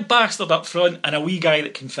 A big bastard up front and a wee guy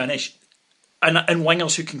that can finish, and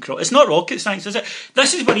wingers who can cross. It's not rocket science, is it?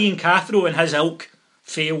 This is where Ian Cathro and his ilk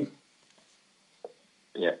fail.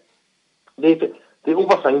 Yeah. They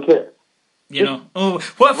overthink it. What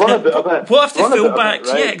if the fullbacks?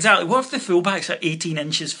 Right? Yeah, exactly. What if the fullbacks are 18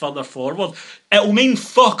 inches further forward? It'll mean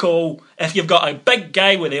fuck all if you've got a big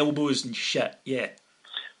guy with elbows and shit. Yeah.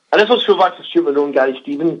 And if those fullbacks are stupid, own Gary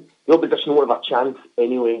Stevens, the opposition won't have a chance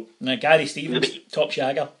anyway. No, Gary Stevens, top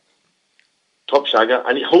shagger. Top shagger,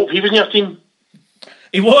 and I hope he was in your team.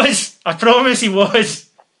 He was. I promise he was.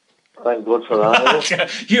 Thank God for that.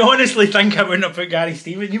 You honestly think I wouldn't have put Gary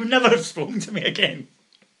Stevens? You would never have spoken to me again.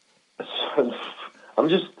 I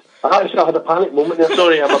had a panic moment there.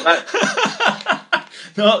 Sorry, I'm a bit.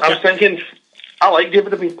 No, I was thinking, I like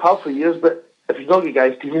David, I've been pal for years, but if he's not got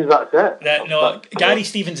Gary Stevens, that's it. Gary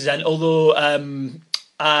Stevens is in, although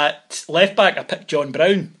at left back I picked John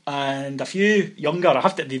Brown, and a few younger,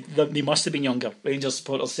 they must have been younger, Rangers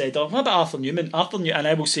supporters said, what about Arthur Newman? And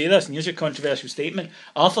I will say this, and here's your controversial statement,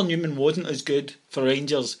 Arthur Newman wasn't as good for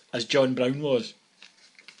Rangers as John Brown was.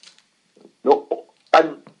 No,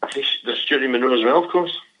 and there's Stuart Monroe as well, of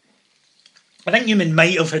course. I think Newman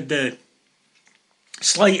might have had the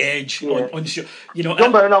slight edge on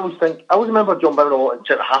John Brown, I always remember John Brown a lot in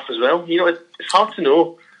centre half as well. It's hard to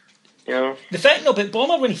know. The thing about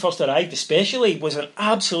Bomber when he first arrived especially was an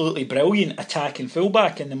absolutely brilliant attacking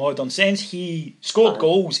fullback in the modern sense. He scored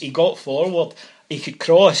goals, he got forward, he could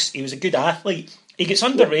cross, he was a good athlete. He gets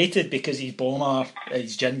underrated because he's Bomber,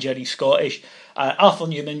 he's ginger, he's Scottish. Arthur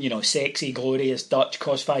Newman, sexy, glorious, Dutch,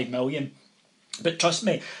 cost $5 million. But trust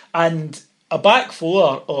me, and a back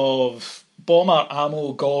four of Bomber,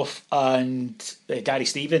 Amo, Goff and Gary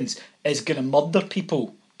Stevens is going to murder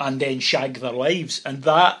people and then shag their lives, and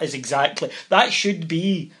that should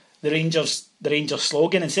be the Rangers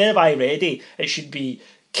slogan. Instead of "I ready," it should be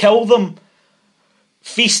 "Kill them,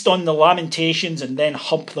 feast on the lamentations, and then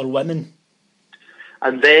hump their women."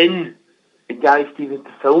 And then Gary Stevens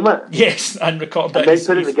to film it. Yes, and record it. And then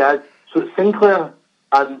put it together. So Sinclair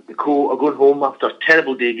and the co are going home after a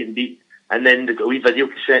terrible day getting beat, and then they've got a wee video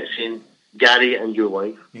cassette saying "Gary and your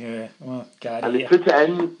wife." Yeah, well, Gary. And they put it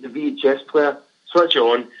in the VHS player. Switch it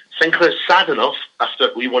on. Sinclair's sad enough after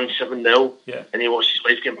we won 7-0, and he watched his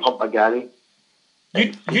wife getting pumped by Gary.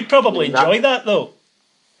 You'd probably enjoy that though.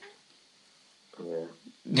 Yeah.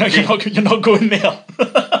 No, you're not going there.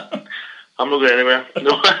 I'm not going anywhere.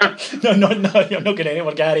 No. No, you're not going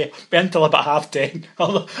anywhere, Gary. Be until about 10:30.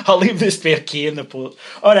 I'll leave the spare key in the port.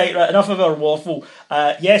 All right, enough of our waffle.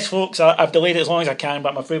 Yes, folks, I've delayed it as long as I can,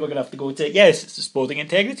 but I'm afraid we're going to have to go to it. Yes, it's the sporting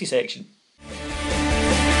integrity section.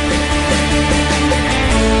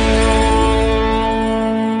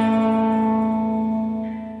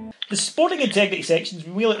 The sporting integrity sections,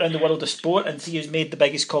 we wheel it around the world of sport and see who's made the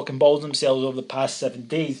biggest cock and balls themselves over the past 7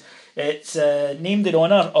 days. It's named in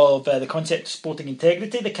honour of the concept of sporting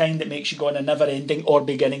integrity, the kind that makes you go on a never-ending or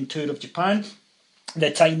beginning tour of Japan. The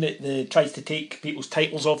type that tries to take people's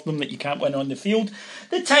titles off them that you can't win on the field.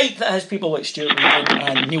 The type that has people like Stuart Whelan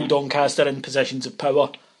and Neil Doncaster in positions of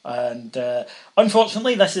power. And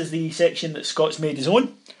unfortunately, this is the section that Scott's made his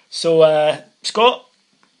own. So, Scott,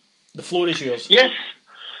 the floor is yours. Yes.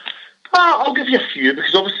 I'll give you a few,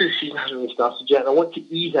 because obviously the season hasn't really started yet, and I want to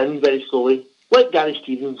ease in very slowly. Like Gary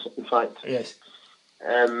Stevens, in fact. Yes.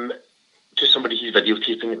 Just somebody who's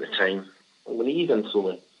videotaping at the time. I'm going to ease in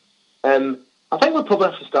slowly. I think we'll probably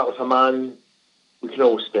have to start with a man we can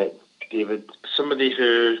all respect, David. Somebody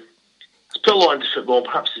who has put a lot into football and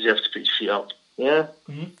perhaps deserves to put his feet up. Yeah?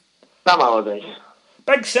 Mm-hmm. Sam Allardyce.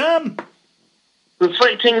 Big Sam!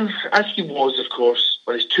 Reflecting, as he was, of course,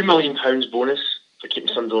 on his £2 million bonus for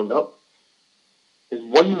keeping Sunderland up, his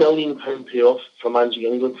 £1 million payoff for managing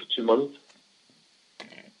England for 2 months,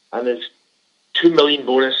 and his £2 million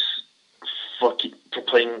bonus for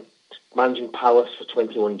managing Palace for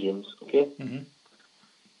 21 games, okay? Mm-hmm.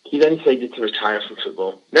 He then decided to retire from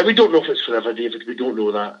football. Now, we don't know if it's forever, David. We don't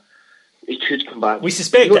know that. He could come back. We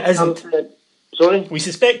suspect it isn't. Sorry? We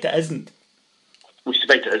suspect it isn't. We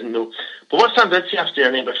suspect it isn't, no. But what Sam did say after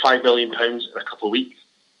earning about £5 million in a couple of weeks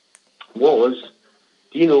was,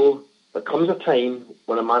 do you know, there comes a time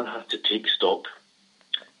when a man has to take stock.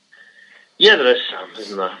 Yeah, there is, Sam,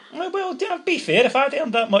 isn't there? Well, to be fair, if I'd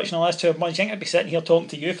earned that much in the last 12 months, I think I'd be sitting here talking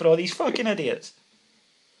to you for all these fucking idiots.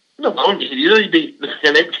 No, I wouldn't either. You'd be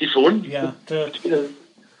an empty phone. Yeah, true.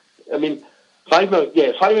 I mean, £5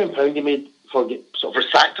 million he made for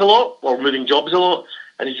sacked a lot, or moving jobs a lot,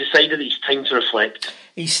 and he's decided that it's time to reflect.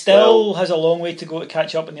 He still has a long way to go to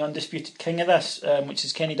catch up on the undisputed king of this, which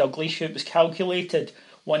is Kenny Dalglish, who it was calculated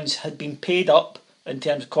once had been paid up in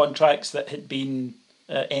terms of contracts that had been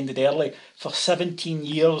ended early for 17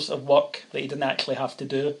 years of work that he didn't actually have to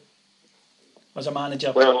do as a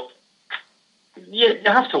manager. Well, yeah,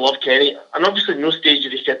 you have to love Kenny, and obviously at no stage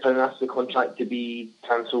did he step in and ask the contract to be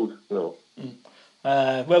cancelled. No.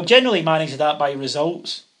 Well, generally manages that by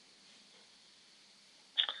results.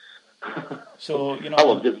 So, you know, I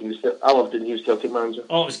loved it when he was Celtic manager.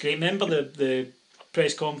 Oh, it was great. Remember the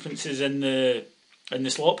press conferences in the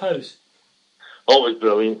slop house? Oh, it was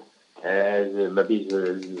brilliant. And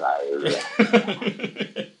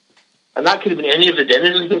that could have been any of the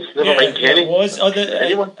dinners. Never mind Kenny. It was.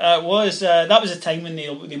 Anyone? It was. That was a time when they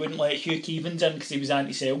wouldn't let Hugh Keevins in because he was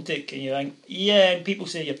anti-Celtic, and you think, yeah, and people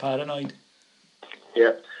say you're paranoid.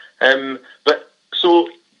 Yeah. But so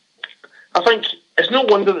I think it's no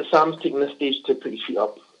wonder that Sam's taking this stage to put his feet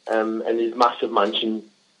up in his massive mansion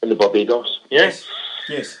in the Barbados. Yeah?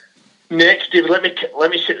 Yes. Next, David, let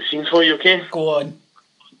me set the scene for you, okay? Go on.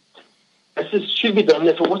 This should be done.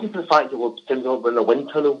 If it wasn't for the fact that we're in a wind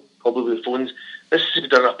tunnel, probably with phones, this should be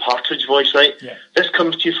done in a partridge voice, right? Yeah. This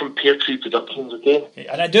comes to you from Pear Tree Productions, okay?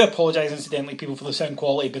 And I do apologise, incidentally, people, for the sound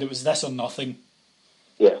quality, but it was this or nothing.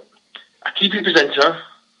 Yeah. A TV presenter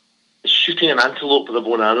is shooting an antelope with a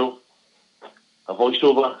bow and arrow. A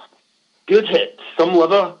voiceover. Good hit. Some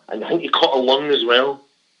liver, and I think he caught a lung as well.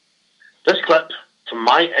 This clip from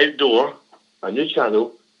My Outdoor, a new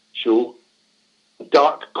channel, show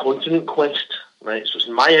Dark Continent Quest. Right, so it's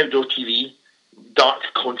My Outdoor TV, Dark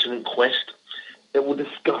Continent Quest. It will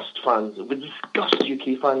disgust fans. It will disgust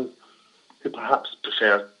UK fans who perhaps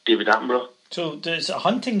prefer David Attenborough. So it's a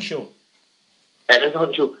hunting show? It is a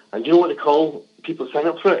hunting show. And do you know what they call people who sign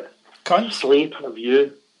up for it? Cunts? Slay per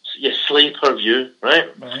view. Yes, slay per view, right?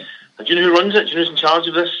 And do you know who runs it? Do you know who's in charge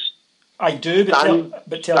of this? I do,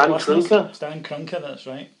 but tell Stan Kroenke. Stan Kroenke, that's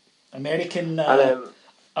right. American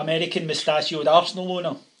mustachioed Arsenal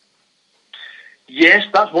owner. Yes,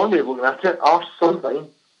 that's one way of looking at it. Something.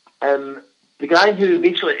 The guy who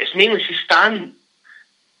basically, Stan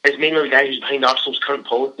is mainly the guy who's behind Arsenal's current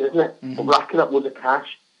policy, isn't it? Mm-hmm. We're racking up loads of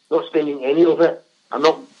cash, not spending any of it. I'm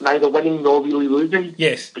not neither winning nor really losing.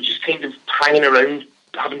 Yes. But just kind of hanging around,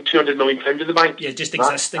 having £200 million in the bank. Yeah, just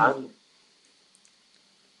existing.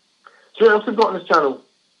 So what else have we got on this channel?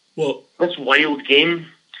 What? This wild game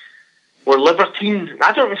where Libertine,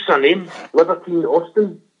 I don't know her name, Libertine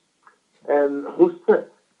Austin hosts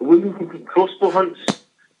it. The women compete crossbow hunts,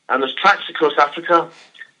 and there's tracks across Africa,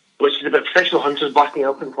 which is about professional hunters blacking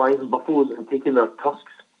elephant lions and buffaloes and taking their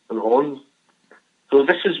tusks and horns. So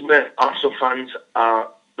this is where Arsenal fans are.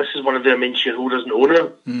 This is one of their main shareholders and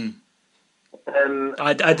owner.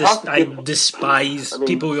 I despise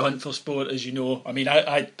people who hunt for sport, as you know. I mean,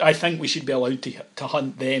 I think we should be allowed to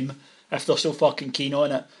hunt them if they're so fucking keen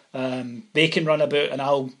on it. They can run about and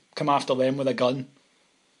I'll come after them with a gun.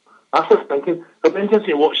 That's what I was thinking. It'll be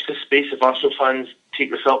interesting to watch this space if Arsenal fans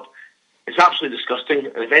take this up. It's absolutely disgusting.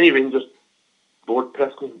 And if any Rangers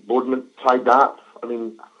boardman tried that, I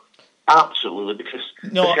mean, Absolutely, because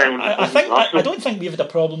No, I don't think we've had a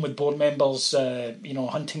problem with board members,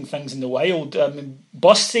 hunting things in the wild. I mean,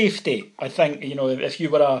 bus safety. I think if you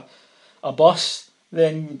were a bus,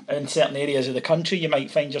 then in certain areas of the country, you might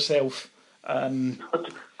find yourself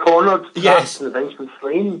cornered. Yes, eventually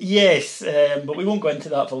slain. Yes, but we won't go into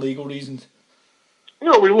that for legal reasons.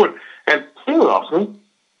 No, we won't. Taylor Arsenal,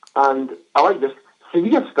 and I like this.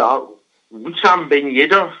 Sevilla star Wissam Ben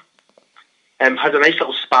Yedder had a nice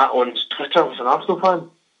little spat on Twitter with an Arsenal fan.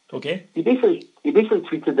 Okay. He basically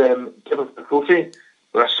tweeted, "Give us the trophy,"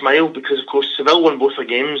 with a smile, because of course Seville won both their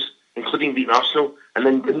games, including beating Arsenal, and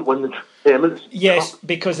then didn't win the Emirates Yes, Cup.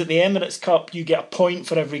 because at the Emirates Cup you get a point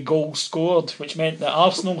for every goal scored, which meant that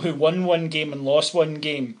Arsenal, who won one game and lost one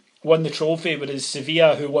game, won the trophy, whereas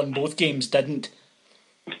Sevilla, who won both games, didn't.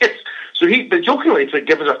 Yes. So but jokingly said,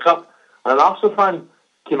 "Give us a cup," and an Arsenal fan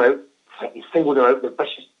came out, he singled him out, the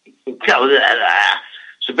vicious.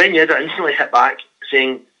 So Ben Yedder instantly hit back,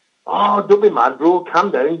 saying, "Oh, don't be mad, bro.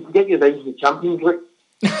 Calm down. You can get your down to the Champions League."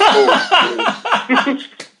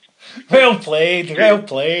 Well played, well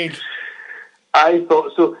played. I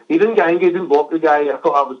thought so. He didn't get angry, he didn't block the guy. I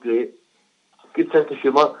thought that was great. Good sense of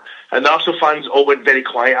humour. And the Arsenal fans all went very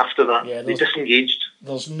quiet after that. Yeah, they disengaged.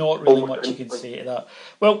 There's not really much you can say to that.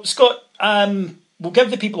 Well, Scott, we'll give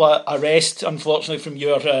the people a rest, unfortunately, from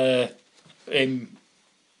your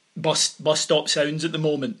bus stop sounds at the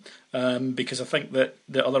moment, because I think that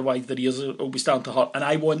otherwise their ears will be starting to hurt, and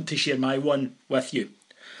I want to share my one with you.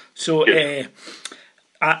 So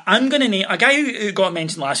I'm going to name a guy who got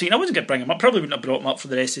mentioned last week, and I wasn't going to bring him up, probably wouldn't have brought him up for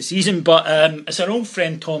the rest of the season, but it's our old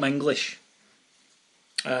friend Tom English.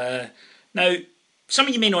 Now, some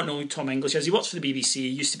of you may not know who Tom English is. He works for the BBC. He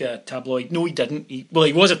used to be a tabloid. No, he didn't. He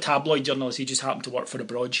was a tabloid journalist. He just happened to work for a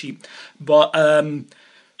broadsheet. But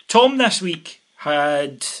Tom this week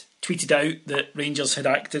had tweeted out that Rangers had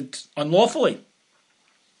acted unlawfully.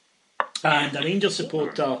 And a Rangers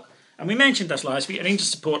supporter, and we mentioned this last week, a Rangers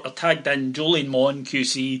supporter tagged in Jolene Mon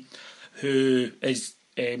QC, who is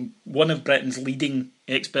one of Britain's leading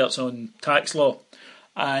experts on tax law.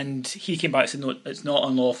 And he came back and said, no, it's not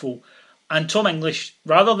unlawful. And Tom English,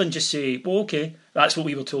 rather than just say, well, okay, that's what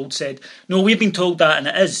we were told, said, no, we've been told that and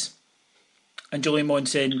it is. And Jolene Mon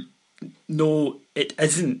said, no, it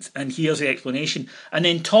isn't. And here's the explanation. And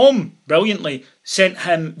then Tom, brilliantly, sent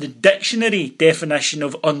him the dictionary definition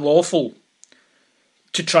of unlawful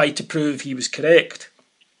to try to prove he was correct.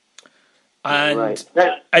 And right.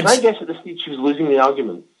 Now, can I guess at this stage she was losing the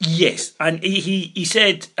argument? Yes, and he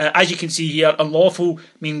said, as you can see here, unlawful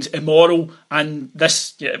means immoral, and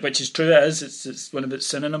this, which is true, it is, it's one of its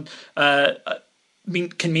synonyms, unlawful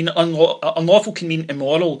can mean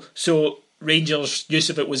immoral, so Rangers' use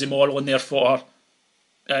of it was immoral and therefore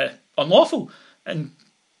unlawful. And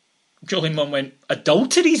Jolene Mon went,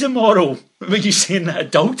 adultery's immoral? Were you saying that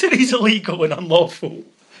adultery's illegal and unlawful?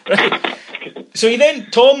 Right. So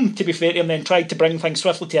Tom, to be fair to him, then tried to bring things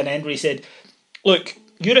swiftly to an end where he said, look,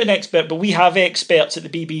 you're an expert, but we have experts at the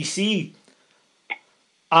BBC.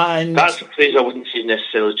 And that's a phrase I wouldn't say is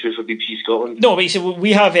necessarily true for BBC Scotland. No, but he said, well,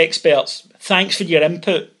 we have experts. Thanks for your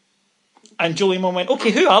input. And Jolene Mon went,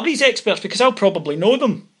 okay, who are these experts? Because I'll probably know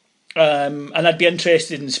them. And I'd be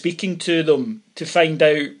interested in speaking to them to find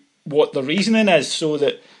out what the reasoning is, so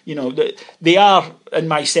that that they are in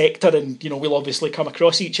my sector, and we'll obviously come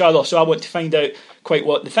across each other, so I want to find out quite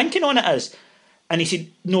what the thinking on it is. And he said,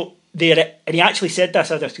 no, and he actually said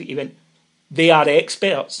this as a tweet, he went, they are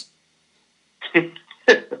experts. And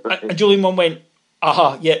Jolene Mon went,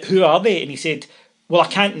 yeah, who are they? And he said, well, I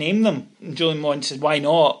can't name them. And Jolene Mon said, why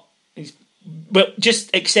not? Well,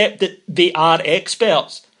 just accept that they are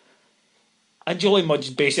experts. And Jolene Mon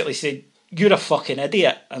just basically said, you're a fucking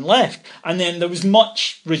idiot, and left. And then there was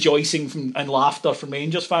much rejoicing and laughter from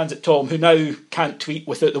Rangers fans at Tom, who now can't tweet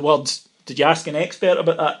without the words, did you ask an expert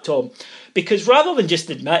about that, Tom? Because rather than just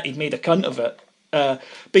admit he'd made a cunt of it,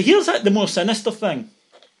 but here's the more sinister thing.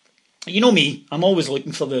 You know me, I'm always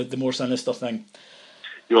looking for the more sinister thing.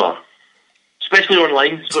 You are. Especially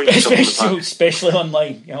online. Especially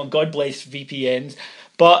online. God bless VPNs.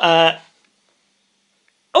 But,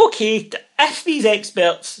 okay, if these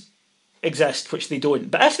experts exist, which they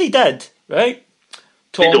don't, but if they did, right?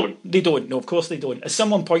 Tom, they don't. No, of course they don't. As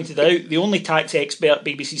someone pointed out, the only tax expert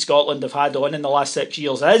BBC Scotland have had on in the last 6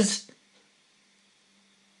 years is,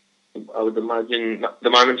 I would imagine,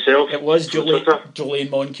 the man himself. It was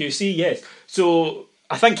Jolene Mon QC, yes. So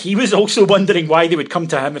I think he was also wondering why they would come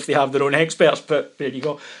to him if they have their own experts, but there you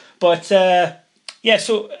go. But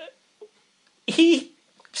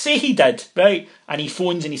so he did, right? And he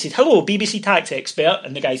phones and he says, hello, BBC tax expert.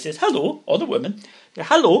 And the guy says, hello, or the woman,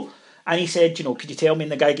 hello. And he said, could you tell me?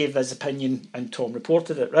 And the guy gave his opinion, and Tom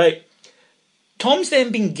reported it, right? Tom's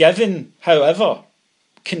then been given, however,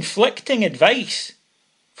 conflicting advice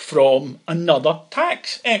from another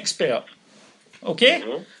tax expert. Okay?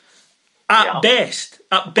 Mm-hmm. At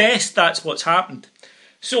best, that's what's happened.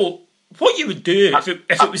 So, what you would do if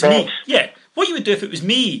it was me, what you would do if it was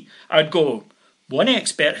me, I'd go, one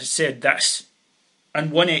expert has said this,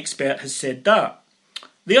 and one expert has said that.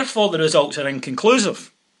 Therefore, the results are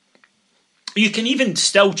inconclusive. You can even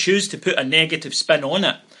still choose to put a negative spin on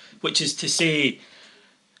it, which is to say,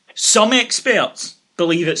 some experts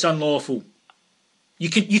believe it's unlawful. You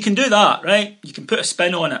can do that, right? You can put a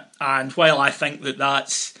spin on it, and while I think that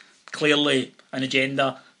that's clearly an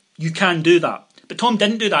agenda, you can do that. But Tom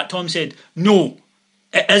didn't do that. Tom said, no,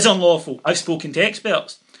 it is unlawful. I've spoken to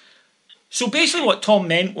experts. So basically what Tom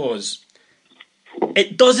meant was,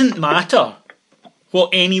 it doesn't matter what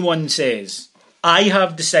anyone says. I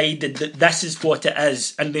have decided that this is what it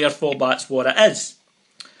is, and therefore that's what it is.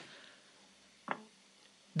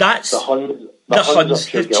 That's the Huns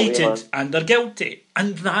have cheated, and they're guilty.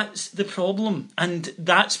 And that's the problem. And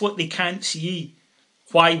that's what they can't see,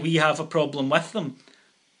 why we have a problem with them.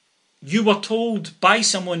 You were told by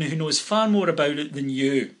someone who knows far more about it than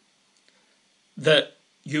you that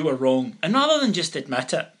you were wrong. And rather than just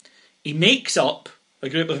admit it, he makes up a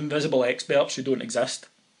group of invisible experts who don't exist.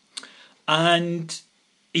 And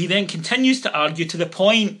he then continues to argue to the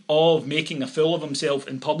point of making a fool of himself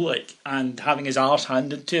in public and having his arse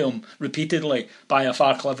handed to him repeatedly by a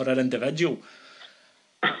far cleverer individual.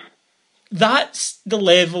 That's the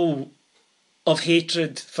level of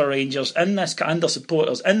hatred for Rangers in this and their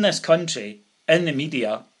supporters in this country, in the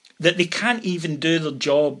media, that they can't even do their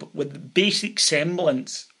job with basic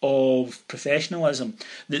semblance of professionalism,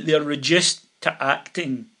 that they're reduced to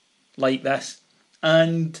acting like this.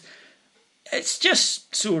 And it's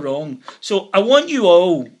just so wrong. So I want you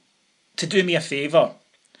all to do me a favour.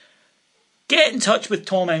 Get in touch with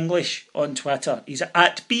Tom English on Twitter. He's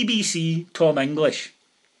at BBC Tom English.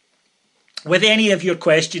 With any of your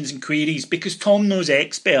questions and queries, because Tom knows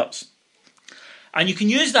experts. And you can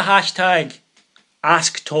use the hashtag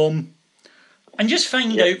AskTom and just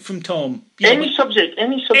find out from Tom. Any subject.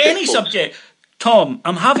 Any subject. Tom,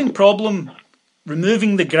 I'm having problem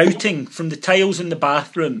removing the grouting from the tiles in the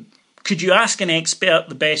bathroom. Could you ask an expert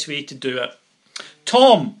the best way to do it?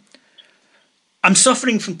 Tom, I'm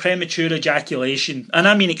suffering from premature ejaculation, and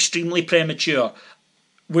I mean extremely premature.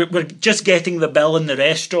 We're just getting the bill in the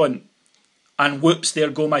restaurant, and whoops, there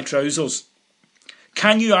go my trousers.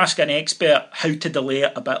 Can you ask an expert how to delay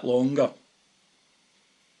it a bit longer?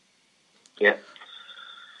 Yeah.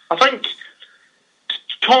 I think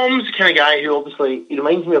Tom's the kind of guy who obviously, he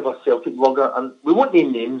reminds me of a Celtic blogger, and we won't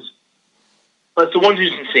name names, but it's the one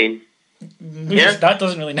who's insane. Yeah? That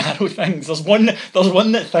doesn't really narrow things. There's one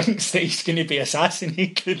that thinks that he's going to be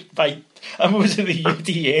assassinated by, was it the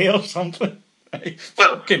UDA or something? Well,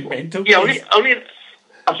 fucking mental. Yeah,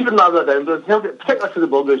 I should have narrowed that down, but particularly for the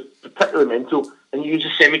blogger, it's particularly mental, and he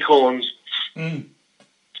uses semicolons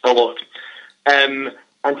a lot.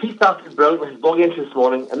 And he started brilliantly his blog entry this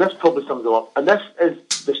morning, and this probably sums it up. And this is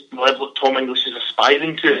the level that Tom English is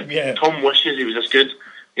aspiring to. Yeah. Tom wishes he was this good.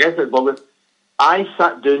 Yes, the blogger. I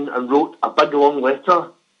sat down and wrote a big long letter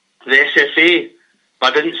to the SFA,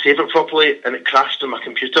 but I didn't save it properly, and it crashed on my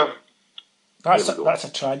computer. That's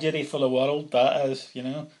a tragedy for the world, that is,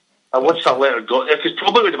 I wish that letter got there, because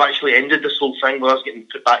probably would have actually ended this whole thing where I was getting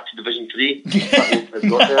put back to Division 3.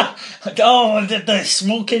 Oh, the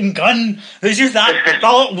smoking gun. There's just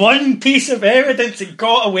that one piece of evidence that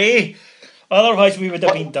got away. Otherwise, we would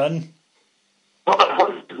have been done.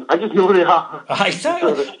 I just know they are.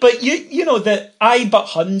 Exactly. But you know, the I but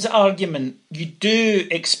Huns argument, you do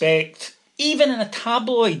expect, even in a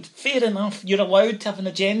tabloid, fair enough, you're allowed to have an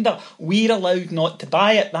agenda. We're allowed not to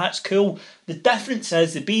buy it. That's cool. The difference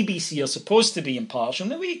is the BBC are supposed to be impartial.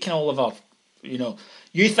 Now, we can all have our,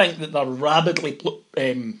 you think that they're rabidly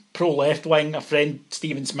pro-left wing. A friend,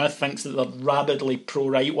 Stephen Smith, thinks that they're rabidly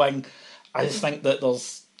pro-right wing. I just think that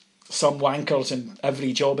there's some wankers in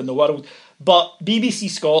every job in the world. But BBC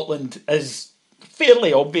Scotland is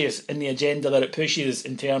fairly obvious in the agenda that it pushes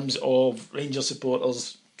in terms of Rangers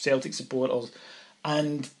supporters, Celtic supporters.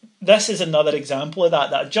 And this is another example of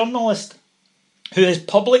that a journalist who is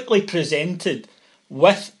publicly presented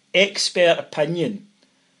with expert opinion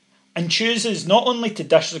and chooses not only to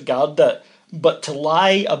disregard it, but to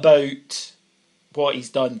lie about what he's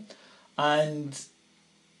done. And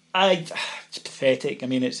it's pathetic. I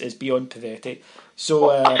mean, it's beyond pathetic.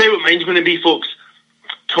 So I'll tell you what mine's going to be, folks.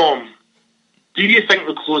 Tom, do you think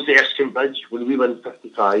they'll close the Erskine Bridge when we win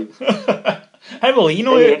 55? How will he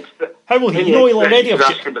know? How will he know he'll already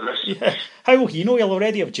have jumped? How will he know he'll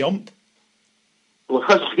already have jumped? Well,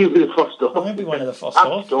 that's be the first off. He'll be one of the first Ask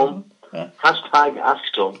off. Tom. Yeah. Hashtag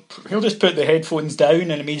Ask Tom. He'll just put the headphones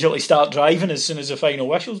down and immediately start driving as soon as the final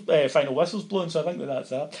whistle's blown. So I think that's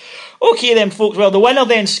that. Okay then, folks. Well, the winner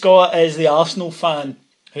then, Scott, is the Arsenal fan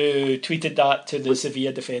who tweeted that to the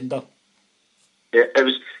Sevilla defender. Yeah, it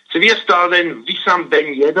was Sevilla star then Wissam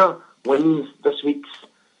Ben Yedder wins this week's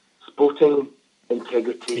Sporting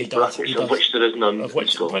Integrity bracket, of which there is none. Of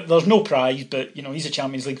which there's no prize, but you know he's a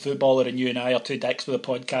Champions League footballer, and you and I are two dicks with a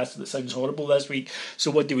podcast that sounds horrible this week.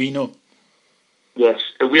 So what do we know? Yes,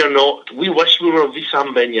 we are not. We wish we were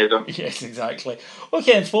Wissam Ben Yedder. Yes, exactly.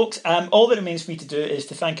 Okay, then, folks. All that remains for me to do is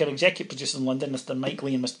to thank our executive producer in London, Mr. Mike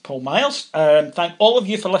Lee and Mr. Paul Miles. Thank all of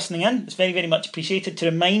you for listening in. It's very, very much appreciated. To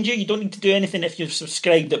remind you, you don't need to do anything if you've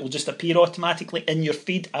subscribed. It will just appear automatically in your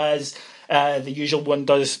feed as the usual one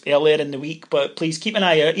does earlier in the week, but please keep an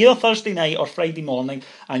eye out either Thursday night or Friday morning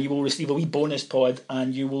and you will receive a wee bonus pod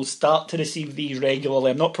and you will start to receive these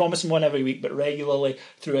regularly. I'm not promising one every week, but regularly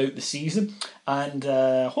throughout the season, and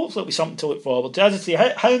hopefully it'll be something to look forward to. As I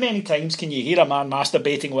say, how many times can you hear a man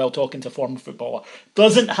masturbating while talking to a former footballer?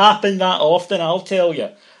 Doesn't happen that often, I'll tell you.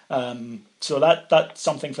 So that's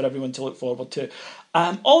something for everyone to look forward to.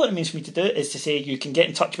 All it remains for me to do is to say you can get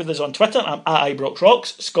in touch with us on Twitter. I'm at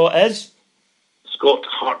IBroxRocks. Scott is Scott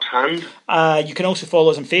Heart-Hand. You can also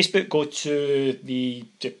follow us on Facebook. Go to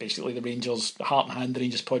basically the Rangers Heart and Hand, the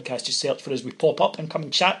Rangers podcast. Just search for us. We pop up and come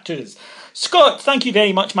and chat to us. Scott, thank you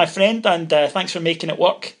very much, my friend, and thanks for making it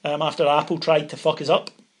work after Apple tried to fuck us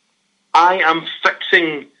up. I'm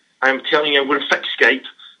telling you, I'm going to fix Skype.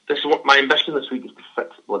 This is what my ambition this week is, to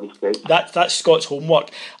fix bloody Skype. That's Scott's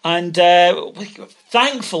homework. And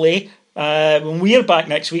thankfully, when we're back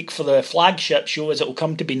next week for the flagship show, as it will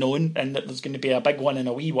come to be known, and that there's going to be a big one and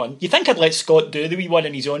a wee one. You think I'd let Scott do the wee one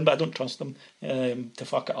on his own, but I don't trust him to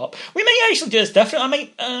fuck it up. We might actually do this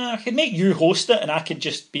different. I could make you host it, and I could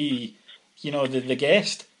just be, the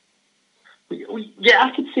guest. Yeah,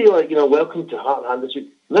 I could say, welcome to Heart and Hand this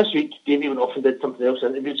week. This week, Davey went off and did something else,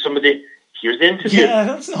 interviewed somebody. Here's the interview. Yeah,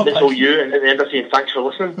 that's not bad. That's all you, and at the end I'm saying thanks for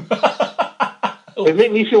listening. It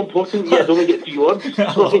made me feel important. Yeah, I don't get 3 words.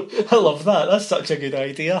 I love that. That's such a good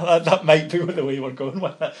idea. That might be the way we're going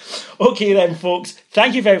with it. Okay then, folks.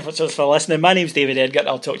 Thank you very much for listening. My name's David Edgar.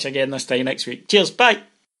 I'll talk to you again this time next week. Cheers. Bye.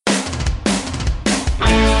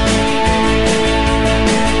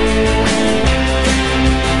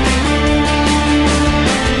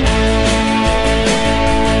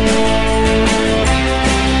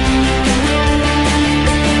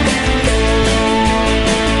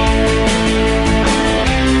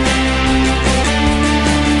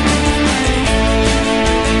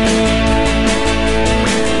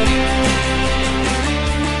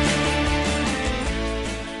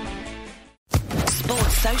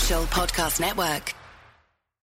 Podcast Network.